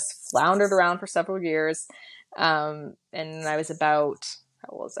kind of just floundered around for several years. And I was about,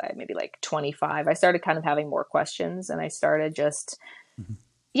 how old was I? Maybe like 25. I started kind of having more questions and I started just,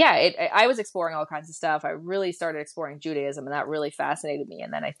 I was exploring all kinds of stuff. I really started exploring Judaism and that really fascinated me.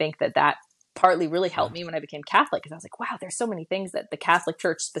 And then I think that partly really helped me when I became Catholic because I was like, wow, there's so many things that the Catholic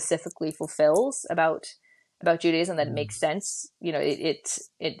Church specifically fulfills about Judaism that makes sense. It's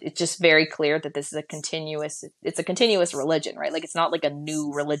just very clear that this is a continuous religion, right? Like it's not like a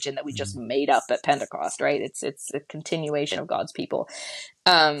new religion that we just made up at Pentecost, right? It's a continuation of God's people.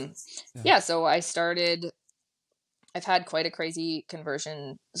 So I've had quite a crazy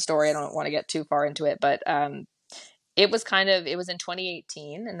conversion story. I don't want to get too far into it, but it was in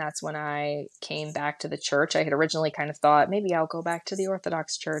 2018, and that's when I came back to the church. I had originally kind of thought maybe I'll go back to the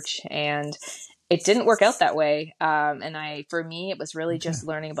Orthodox Church, and it didn't work out that way. For me, it was really just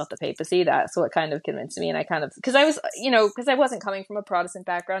learning about the papacy. That's what kind of convinced me. And I kind of, because I wasn't coming from a Protestant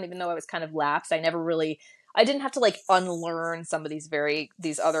background, even though I was kind of lapsed, I didn't have to like unlearn some of these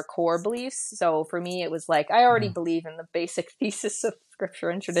other core beliefs. So for me, it was like, I already believe in the basic thesis of scripture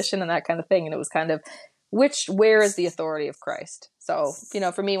and tradition and that kind of thing. And it was kind of, where is the authority of Christ? So,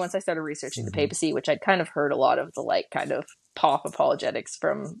 for me, once I started researching the papacy, which I'd kind of heard a lot of the like kind of pop apologetics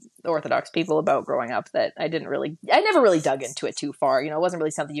from Orthodox people about growing up, that I never really dug into it too far. It wasn't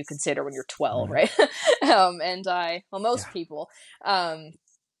really something you consider when you're 12, right? Most people. I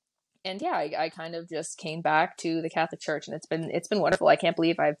kind of just came back to the Catholic Church, and it's been wonderful. I can't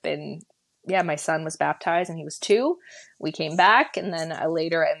believe my son was baptized and he was 2. We came back, and then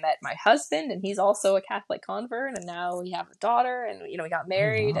later I met my husband, and he's also a Catholic convert, and now we have a daughter, and we got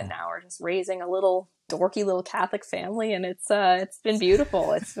married, and now we're just raising a little dorky little Catholic family, and it's been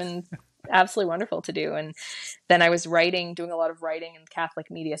beautiful. It's been absolutely wonderful to do. And then I was doing a lot of writing in the Catholic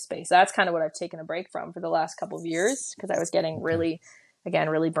media space. That's kind of what I've taken a break from for the last couple of years, because I was getting really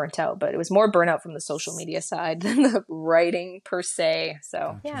burnt out, but it was more burnout from the social media side than the writing per se.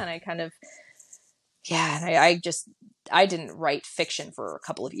 So and I kind of, I didn't write fiction for a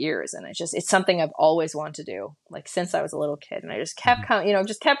couple of years, and it's something I've always wanted to do, like since I was a little kid. And I just kept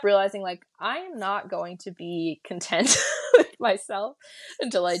kept realizing like, I am not going to be content with myself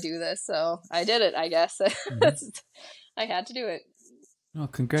until I do this. So I did it, I guess. I had to do it. Oh,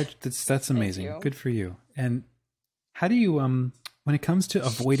 congrats. That's amazing. Good for you. And how do you, when it comes to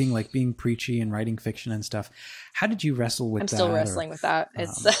avoiding like being preachy and writing fiction and stuff, how did you wrestle with that? I'm still wrestling with that.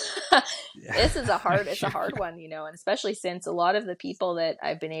 It's this is a hard one, and especially since a lot of the people that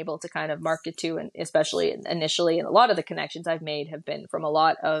I've been able to kind of market to, and especially initially, and a lot of the connections I've made have been from a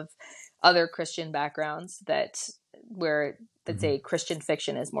lot of other Christian backgrounds where that say Christian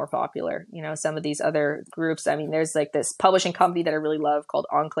fiction is more popular. You know, some of these other groups, I mean, there's like this publishing company that I really love called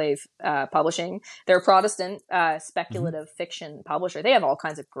Enclave Publishing. They're a Protestant speculative fiction publisher. They have all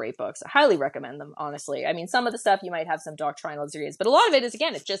kinds of great books. I highly recommend them, honestly. I mean, some of the stuff you might have some doctrinal disagreements, but a lot of it is,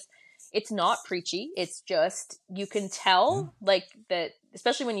 again, it's not preachy. It's just, you can tell like that,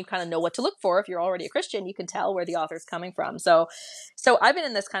 especially when you kind of know what to look for. If you're already a Christian, you can tell where the author's coming from. So I've been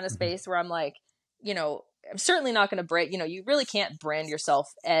in this kind of space where I'm like, you know, I'm certainly not going to brand, you know, you really can't brand yourself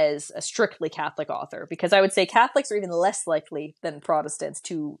as a strictly Catholic author, because I would say Catholics are even less likely than Protestants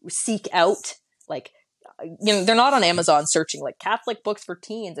to seek out, like, you know, they're not on Amazon searching like Catholic books for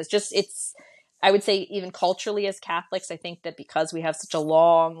teens. It's, I would say even culturally as Catholics, I think that because we have such a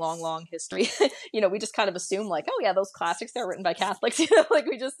long history, you know, we just kind of assume like, oh yeah, those classics, they're written by Catholics, you know, like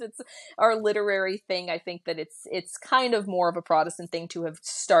it's our literary thing. I think that it's kind of more of a Protestant thing to have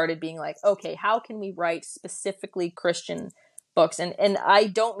started being like, okay, how can we write specifically Christian books? And I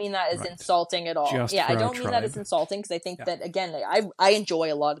don't mean that as insulting at all. I don't mean that as insulting, because I think that, again, I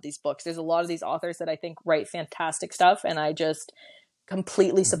enjoy a lot of these books. There's a lot of these authors that I think write fantastic stuff, and I just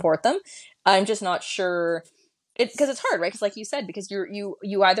completely support them. I'm just not sure because it's hard, right? Because like you said, because you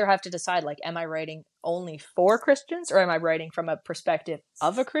either have to decide, like, am I writing only for Christians, or am I writing from a perspective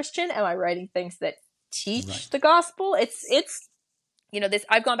of a Christian? Am I writing things that teach the gospel? It's you know, this,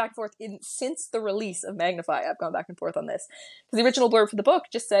 I've gone back and forth since the release of Magnify. I've gone back and forth on this, because the original blurb for the book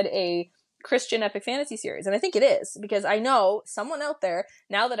just said a Christian epic fantasy series. And I think it is, because I know someone out there,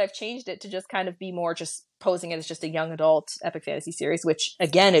 now that I've changed it to just kind of be more just posing it as just a young adult epic fantasy series, which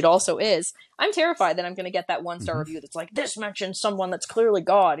again, it also is. I'm terrified that I'm going to get that 1-star review that's like, this mentions someone that's clearly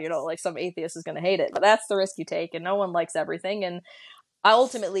God, you know, like some atheist is going to hate it. But that's the risk you take, and no one likes everything. And I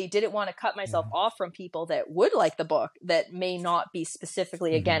ultimately didn't want to cut myself off from people that would like the book, that may not be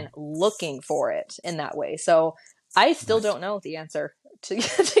specifically, again, looking for it in that way. So I still don't know the answer to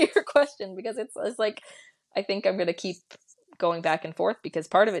your question, because it's like, I think I'm going to keep going back and forth, because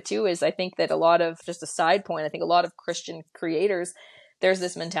part of it too is I think that a lot of, just a side point, I think a lot of Christian creators, there's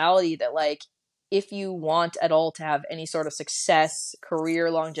this mentality that, like, if you want at all to have any sort of success, career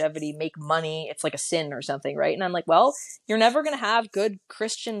longevity, make money, it's like a sin or something, right? And I'm like, well, you're never going to have good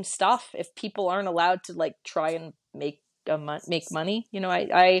Christian stuff if people aren't allowed to, like, try and make money. You know,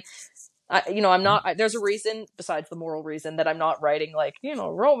 I you know, I'm not, there's a reason besides the moral reason that I'm not writing, like, you know,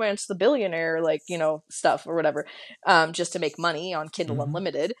 Romance the Billionaire, like, you know, stuff or whatever, just to make money on Kindle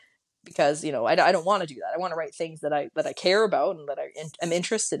Unlimited, because, you know, I don't want to do that. I want to write things that I care about and that I'm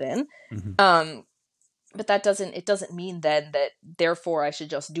interested in. But that doesn't mean then that therefore I should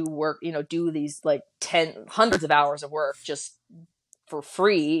just do work, you know, do these like hundreds of hours of work just for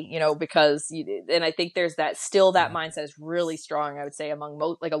free, you know, because and I think there's that mindset is really strong, I would say,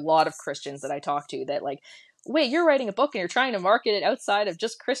 among like a lot of Christians that I talk to, that like, wait, you're writing a book and you're trying to market it outside of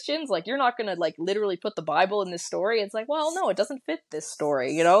just Christians, like you're not going to like literally put the Bible in this story. It's like, well, no, it doesn't fit this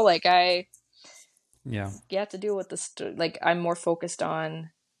story, you know, like you have to deal with the like I'm more focused on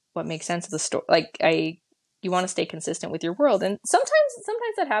what makes sense of the story. Like you want to stay consistent with your world. And sometimes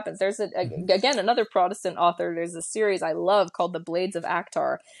that happens. There's again, another Protestant author. There's a series I love called The Blades of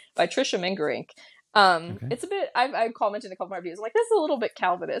Actar by Trisha Mingerink. It's a bit, I've commented in a couple of my reviews, like, this is a little bit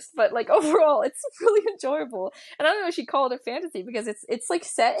Calvinist, but like overall it's really enjoyable. And I don't know if she called it fantasy, because it's like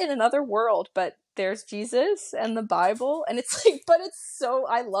set in another world, but there's Jesus and the Bible, and it's like, but it's so,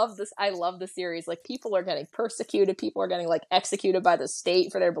 I love the series. Like, people are getting persecuted, people are getting like executed by the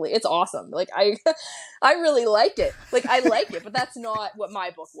state for their belief. It's awesome. Like I really like it. Like I like it, but that's not what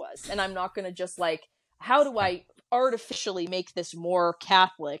my book was. And I'm not going to just like, how do I artificially make this more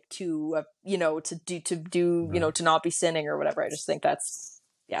Catholic to you know, to do you know, to not be sinning or whatever. I just think that's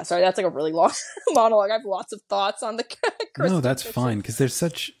that's like a really long monologue. I have lots of thoughts on the Christian No, that's fiction. fine, because there's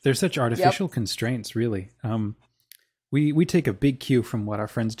such artificial constraints, really. We take a big cue from what our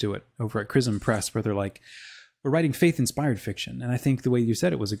friends do over at Chrism Press, where they're like, we're writing faith-inspired fiction. And I think the way you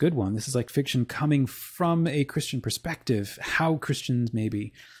said it was a good one. This is like fiction coming from a Christian perspective, how Christians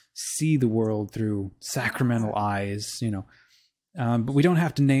maybe see the world through sacramental eyes, you know. But we don't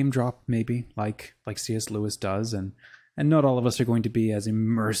have to name drop, maybe, like C.S. Lewis does, and not all of us are going to be as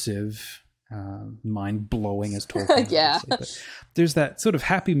immersive, mind-blowing as Tolkien. But there's that sort of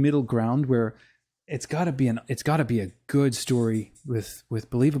happy middle ground where it's got to be a good story with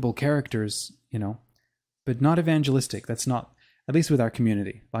believable characters, you know, but not evangelistic. That's not, at least with our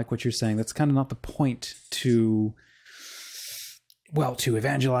community, like what you're saying, that's kind of not the point to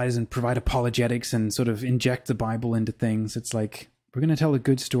evangelize and provide apologetics and sort of inject the Bible into things. It's like, we're going to tell a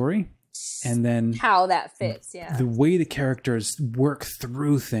good story, and then how that fits, the way the characters work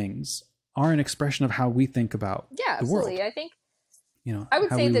through things are an expression of how we think about Yeah, the world. absolutely. I think I would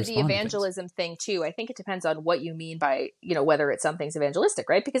how say we that the respond to things. evangelism thing too, I think it depends on what you mean by, whether it's something's evangelistic,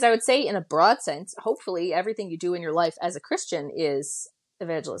 right? Because I would say in a broad sense, hopefully everything you do in your life as a Christian is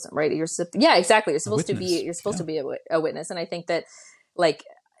evangelism, right? Yeah, exactly. You're supposed to be a witness. And I think that like,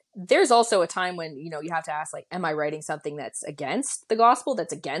 there's also a time when, you have to ask, like, am I writing something that's against the gospel,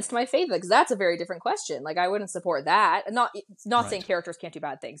 that's against my faith? Because that's a very different question. Like, I wouldn't support that. Not saying characters can't do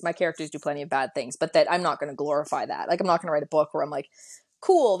bad things. My characters do plenty of bad things, but that I'm not going to glorify that. Like, I'm not going to write a book where I'm like,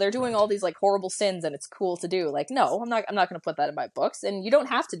 cool, they're doing all these like horrible sins and it's cool to do. Like, no, I'm not going to put that in my books. And you don't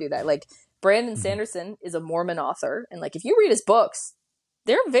have to do that. Like, Brandon Sanderson is a Mormon author. And like, if you read his books,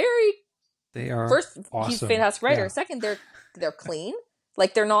 they are first, awesome. He's a fantastic writer. Yeah. Second, they're clean.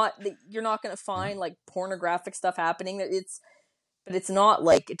 Like, you're not going to find like pornographic stuff happening. But it's not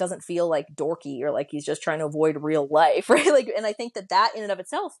like, it doesn't feel like dorky or like he's just trying to avoid real life, right? Like, and I think that in and of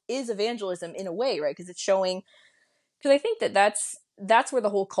itself is evangelism in a way, right? Because it's showing, because I think that's where the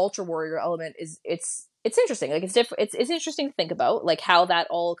whole culture warrior element is. It's interesting. Like, it's different. It's interesting to think about like how that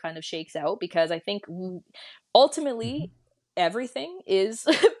all kind of shakes out, because I think ultimately everything is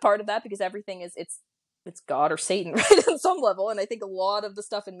part of that, because everything is, it's God or Satan, right? On some level. And I think a lot of the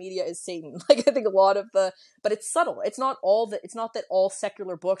stuff in media is Satan. Like, I think a lot of but it's subtle. It's not that all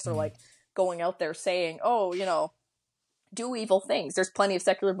secular books are like going out there saying, oh, do evil things. There's plenty of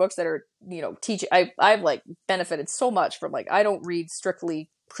secular books that are, teaching. I've like benefited so much from, like, I don't read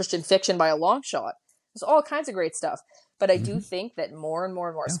strictly Christian fiction by a long shot. There's all kinds of great stuff. But I do think that more and more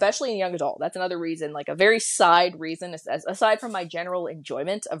and more, especially in young adult, that's another reason, like a very side reason, aside from my general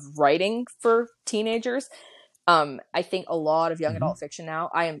enjoyment of writing for teenagers, I think a lot of young adult fiction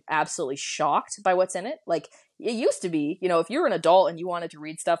now, I am absolutely shocked by what's in it. Like, it used to be, if you were an adult and you wanted to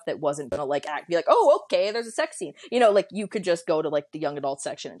read stuff that wasn't gonna like be like, oh, okay, there's a sex scene, like you could just go to like the young adult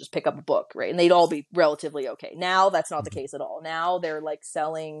section and just pick up a book, right? And they'd all be relatively okay. Now that's not the case at all. Now they're like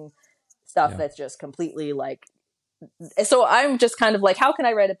selling stuff that's just completely like, so I'm just kind of like, how can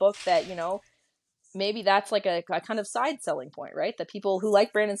I write a book that, maybe that's like a kind of side selling point, right? That people who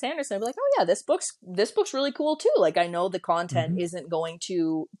like Brandon Sanderson will be like, oh yeah, this book's really cool too. Like, I know the content isn't going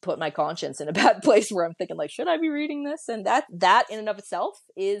to put my conscience in a bad place where I'm thinking like, should I be reading this? And that in and of itself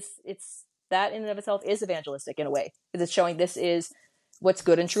is evangelistic in a way, because it's showing this is what's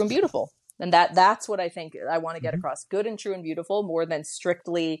good and true and beautiful. And that's what I think I want to get across. Good and true and beautiful, more than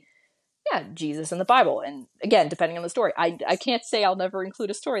strictly, Jesus and the Bible. And again, depending on the story, I can't say I'll never include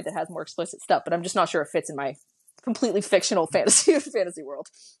a story that has more explicit stuff, but I'm just not sure it fits in my completely fictional fantasy world.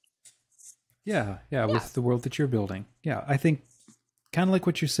 Yeah, with the world that you're building. Yeah, I think kind of like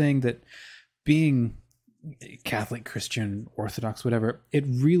what you're saying, that being Catholic, Christian, Orthodox, whatever, it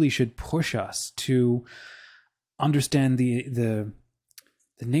really should push us to understand the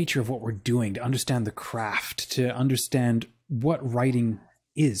nature of what we're doing, to understand the craft, to understand what writing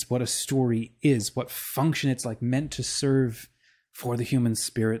is, what a story is, what function it's like meant to serve for the human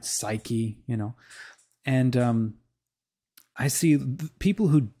spirit, psyche, and I see people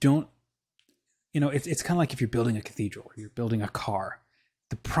who don't, it's kind of like if you're building a cathedral or you're building a car,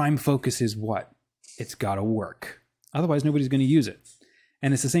 the prime focus is what? It's got to work. Otherwise, nobody's going to use it.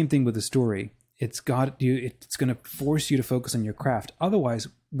 And it's the same thing with the story. It's going to force you to focus on your craft. Otherwise,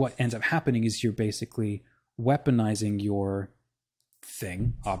 what ends up happening is you're basically weaponizing your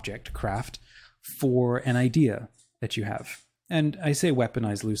object, craft, for an idea that you have. And I say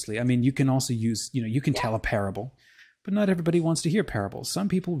weaponize loosely. I mean, you can also use, you can tell a parable, but not everybody wants to hear parables. Some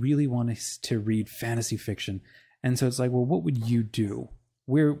people really want to read fantasy fiction. And so it's like, well, what would you do?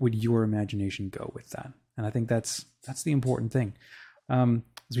 Where would your imagination go with that? And I think that's the important thing.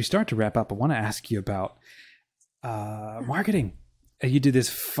 As we start to wrap up, I want to ask you about marketing. You did this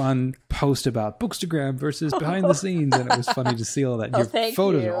fun post about Bookstagram versus behind the scenes, and it was funny to see all that. Your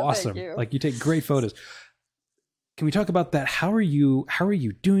photos are awesome. Like, you take great photos. Can we talk about that? How are you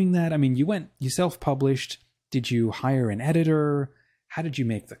doing that? I mean, you self-published. Did you hire an editor? How did you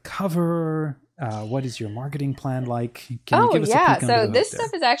make the cover? What is your marketing plan like? Can you give us a peek under the hood this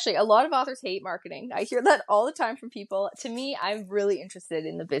stuff is actually, a lot of authors hate marketing. I hear that all the time from people. To me, I'm really interested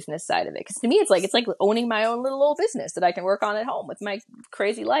in the business side of it, because to me, it's like owning my own little old business that I can work on at home with my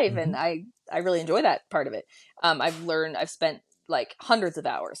crazy life, and I really enjoy that part of it. I've spent like hundreds of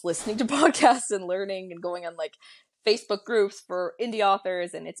hours listening to podcasts and learning and going on like Facebook groups for indie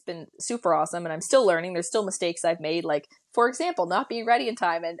authors, and it's been super awesome. And I'm still learning. There's still mistakes I've made, like, for example, not being ready in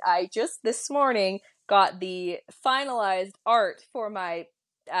time. And I just this morning got the finalized art for my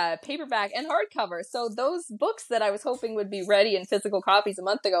paperback and hardcover. So those books that I was hoping would be ready in physical copies a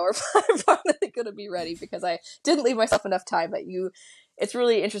month ago are finally going to be ready, because I didn't leave myself enough time. That it's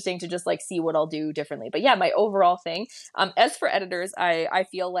really interesting to just like see what I'll do differently. But yeah, my overall thing, as for editors, I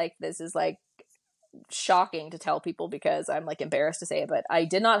feel like this is like shocking to tell people because I'm like embarrassed to say it, but I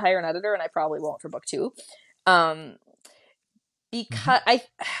did not hire an editor and I probably won't for book 2. Because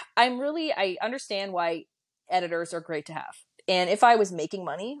I understand why editors are great to have. And if I was making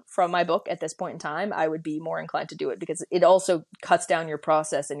money from my book at this point in time, I would be more inclined to do it because it also cuts down your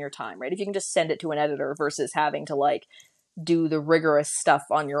process and your time, right? If you can just send it to an editor versus having to like do the rigorous stuff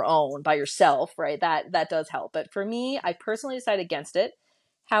on your own by yourself, right? That does help. But for me, I personally decided against it.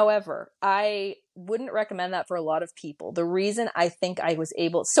 However, I wouldn't recommend that for a lot of people. The reason I think I was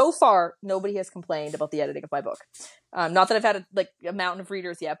able, so far, nobody has complained about the editing of my book. Not that I've had a mountain of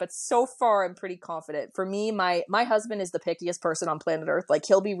readers yet, but so far I'm pretty confident. For me, my husband is the pickiest person on planet Earth. Like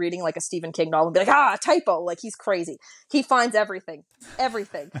he'll be reading like a Stephen King novel and be like, typo. Like he's crazy. He finds everything.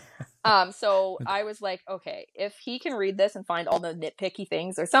 So I was like, okay, if he can read this and find all the nitpicky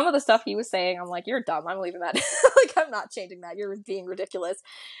things or some of the stuff he was saying, I'm like, you're dumb. I'm leaving that. Like, I'm not changing that. You're being ridiculous.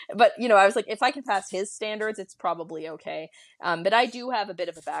 But, you know, I was like, if I can pass his standards, it's probably okay. But I do have a bit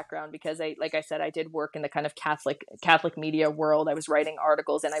of a background because like I said, I did work in the kind of Catholic media world. I was writing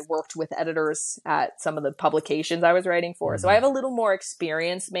articles and I worked with editors at some of the publications I was writing for. So I have a little more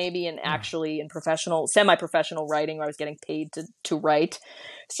experience maybe in actually in semi-professional writing where I was getting paid to write.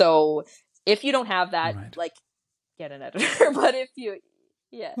 So if you don't have that, like get an editor, but if you,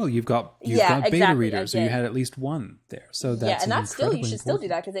 well, you've got beta readers, so you had at least one there. So that's and that's still, you should still do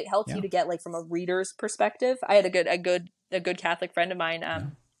that because it helps you to get like from a reader's perspective. I had a good Catholic friend of mine,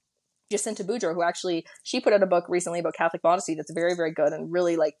 Jacinta Boudreaux, who actually, she put out a book recently about Catholic modesty that's very, very good and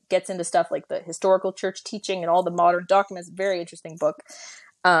really like gets into stuff like the historical church teaching and all the modern documents. Very interesting book.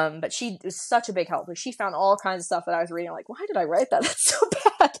 But she was such a big help. Like she found all kinds of stuff that I was reading. Like, why did I write that? That's so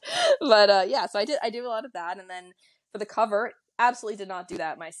bad. But so I did a lot of that. And then for the cover, absolutely did not do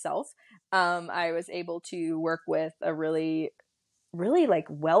that myself. I was able to work with a really, really like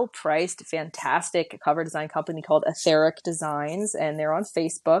well-priced, fantastic cover design company called Etheric Designs, and they're on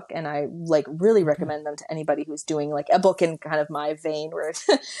Facebook. And I like really recommend them to anybody who's doing like a book in kind of my vein, where it's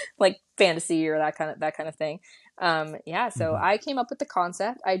like fantasy or that kind of thing. So I came up with the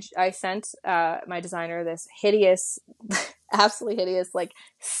concept. I sent my designer this hideous, absolutely hideous, like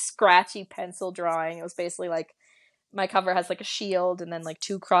scratchy pencil drawing. It was basically like my cover has like a shield and then like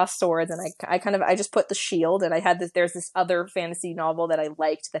 2 crossed swords, and I just put the shield, and there's this other fantasy novel that I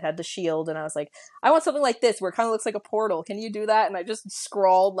liked that had the shield, and I was like, I want something like this where it kind of looks like a portal. Can you do that? And I just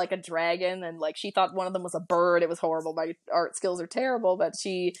scrawled like a dragon, and like she thought one of them was a bird. It was horrible. My art skills are terrible, but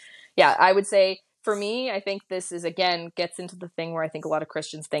I would say, for me, I think this is, again, gets into the thing where I think a lot of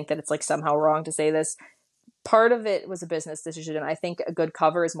Christians think that it's like somehow wrong to say this. Part of it was a business decision, and I think a good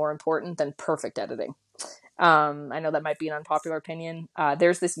cover is more important than perfect editing. I know that might be an unpopular opinion.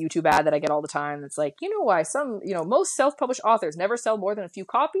 There's this YouTube ad that I get all the time that's like, you know why most self-published authors never sell more than a few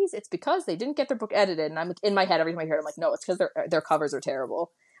copies? It's because they didn't get their book edited. And I'm in my head, every time I hear it, I'm like, no, it's because their covers are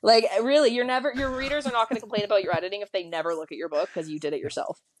terrible. Like, really, your readers are not going to complain about your editing if they never look at your book because you did it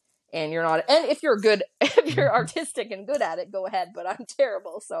yourself. And you're not, and if you're artistic and good at it, go ahead, but I'm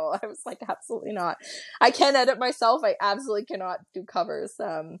terrible. So I was like, absolutely not. I can edit myself. I absolutely cannot do covers.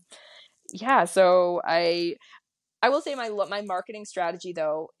 So I will say my marketing strategy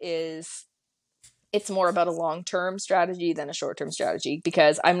though is, it's more about a long-term strategy than a short-term strategy,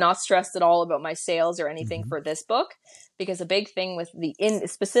 because I'm not stressed at all about my sales or anything for this book, because a big thing with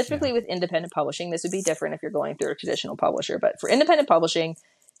specifically with independent publishing, this would be different if you're going through a traditional publisher, but for independent publishing,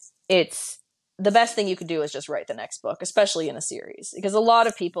 it's the best thing you could do is just write the next book, especially in a series, because a lot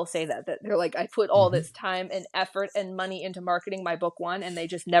of people say that they're like, I put all this time and effort and money into marketing my book 1, and they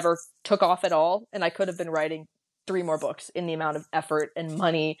just never took off at all. And I could have been writing 3 more books in the amount of effort and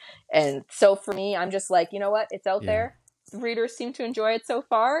money. And so for me, I'm just like, you know what? It's out there. Readers seem to enjoy it so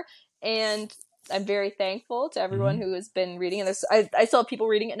far. And I'm very thankful to everyone who has been reading. And I still have people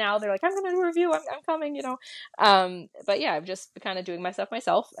reading it now. They're like, I'm going to do a review. I'm coming, But yeah, I'm just kind of doing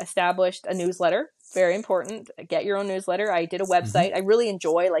myself. Established a newsletter. Very important. Get your own newsletter. I did a website. I really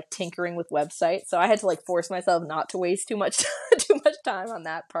enjoy like tinkering with websites. So I had to like force myself not to waste too much time on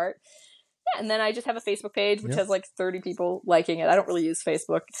that part. And then I just have a Facebook page, which has like 30 people liking it. I don't really use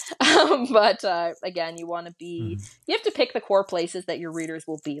Facebook. But again, you want to be, you have to pick the core places that your readers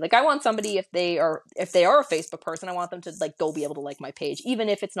will be. Like I want somebody, if they are a Facebook person, I want them to like go be able to like my page. Even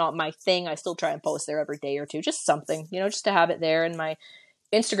if it's not my thing, I still try and post there every day or two, just something, just to have it there. And my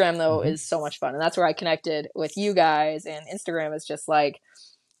Instagram though is so much fun. And that's where I connected with you guys. And Instagram is just like,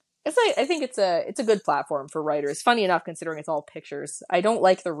 It's like, I think it's a good platform for writers. Funny enough, considering it's all pictures. I don't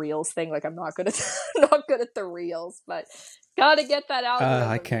like the reels thing. Like, I'm not good at not good at the reels, but gotta get that algorithm.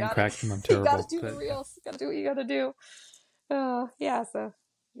 I can't crack them. I'm You gotta terrible. do the But yeah. reels. You gotta do what you gotta do. Yeah. So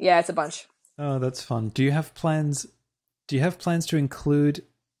yeah, it's a bunch. Oh, that's fun. Do you have plans? Do you have plans to include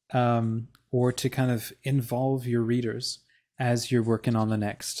or to kind of involve your readers as you're working on the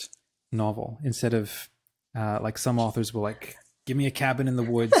next novel, instead of like some authors will like, give me a cabin in the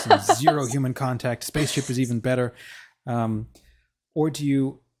woods and zero human contact. Spaceship is even better. Or do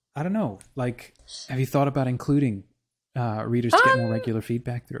you, I don't know, like, have you thought about including readers to get more regular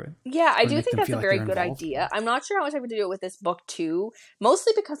feedback through it? Yeah, I Or do make think them that's feel a like very they're good involved? idea. I'm not sure how much I would do it with this book too,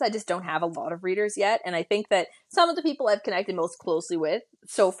 mostly because I just don't have a lot of readers yet. And I think that some of the people I've connected most closely with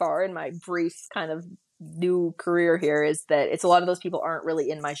so far in my brief kind of new career here is that it's a lot of those people aren't really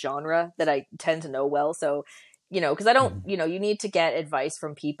in my genre that I tend to know well. So, because I don't, you need to get advice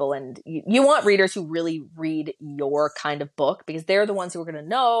from people, and you want readers who really read your kind of book, because they're the ones who are going to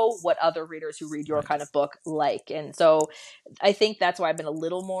know what other readers who read your Right. kind of book like. And so I think that's why I've been a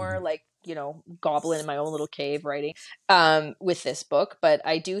little more like, goblin in my own little cave writing with this book. But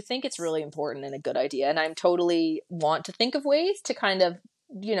I do think it's really important and a good idea. And I'm totally want to think of ways to kind of,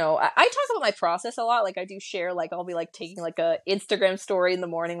 I talk about my process a lot. Like, I do share, like, I'll be like taking like a Instagram story in the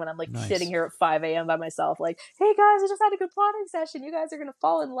morning when I'm like Nice. sitting here at 5 a.m. by myself, like, hey guys, I just had a good plotting session. You guys are going to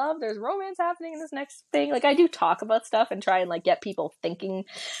fall in love. There's romance happening in this next thing. Like, I do talk about stuff and try and like get people thinking.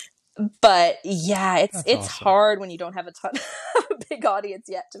 But yeah, it's That's awesome. hard when you don't have a ton of a big audience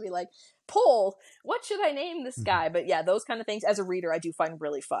yet to be like, poll, what should I name this guy? But yeah, those kind of things as a reader I do find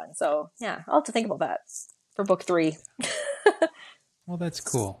really fun. So yeah, I'll have to think about that for book 3. Well, that's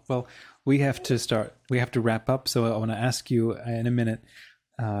cool. Well, we have to wrap up. So I want to ask you in a minute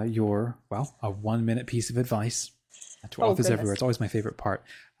a 1-minute piece of advice to authors everywhere. It's always my favorite part.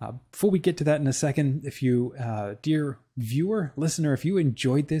 Before we get to that in a second, if you, dear viewer, listener, if you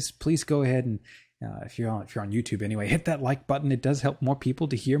enjoyed this, please go ahead and if you're on YouTube anyway, hit that like button. It does help more people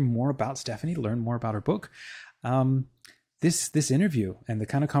to hear more about Stefanie, learn more about her book. This interview and the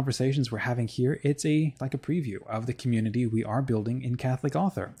kind of conversations we're having here, it's like a preview of the community we are building in Catholic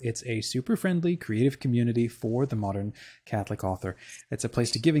Author. It's a super friendly, creative community for the modern Catholic author. It's a place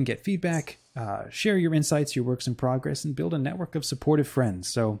to give and get feedback, share your insights, your works in progress, and build a network of supportive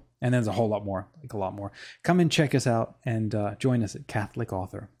friends. And there's a whole lot more, like a lot more. Come and check us out and join us at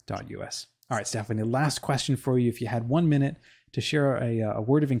catholicauthor.us. All right, Stefanie, last question for you. If you had 1 minute to share a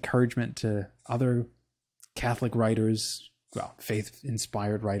word of encouragement to other Catholic writers,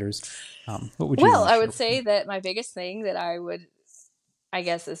 faith-inspired writers, what would you? Well, I would say that my biggest thing that I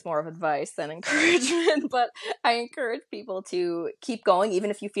guess is more of advice than encouragement, but I encourage people to keep going,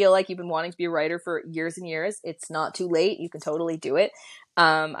 even if you feel like you've been wanting to be a writer for years and years. It's not too late. You can totally do it.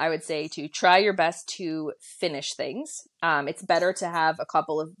 I would say to try your best to finish things. It's better to have a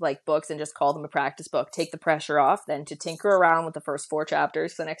couple of like books and just call them a practice book. Take the pressure off than to tinker around with the first 4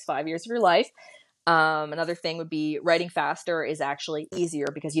 chapters for the next 5 years of your life. Another thing would be writing faster is actually easier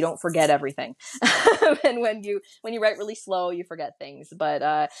because you don't forget everything. And when you write really slow, you forget things. But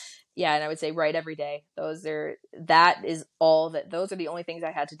and I would say write every day. Those are the only things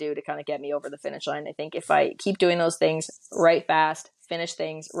I had to do to kind of get me over the finish line. I think if I keep doing those things, write fast, finish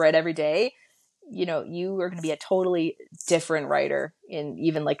things, write every day, you are going to be a totally different writer in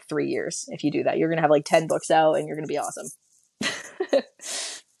even like 3 years. If you do that, you're going to have like 10 books out and you're going to be awesome.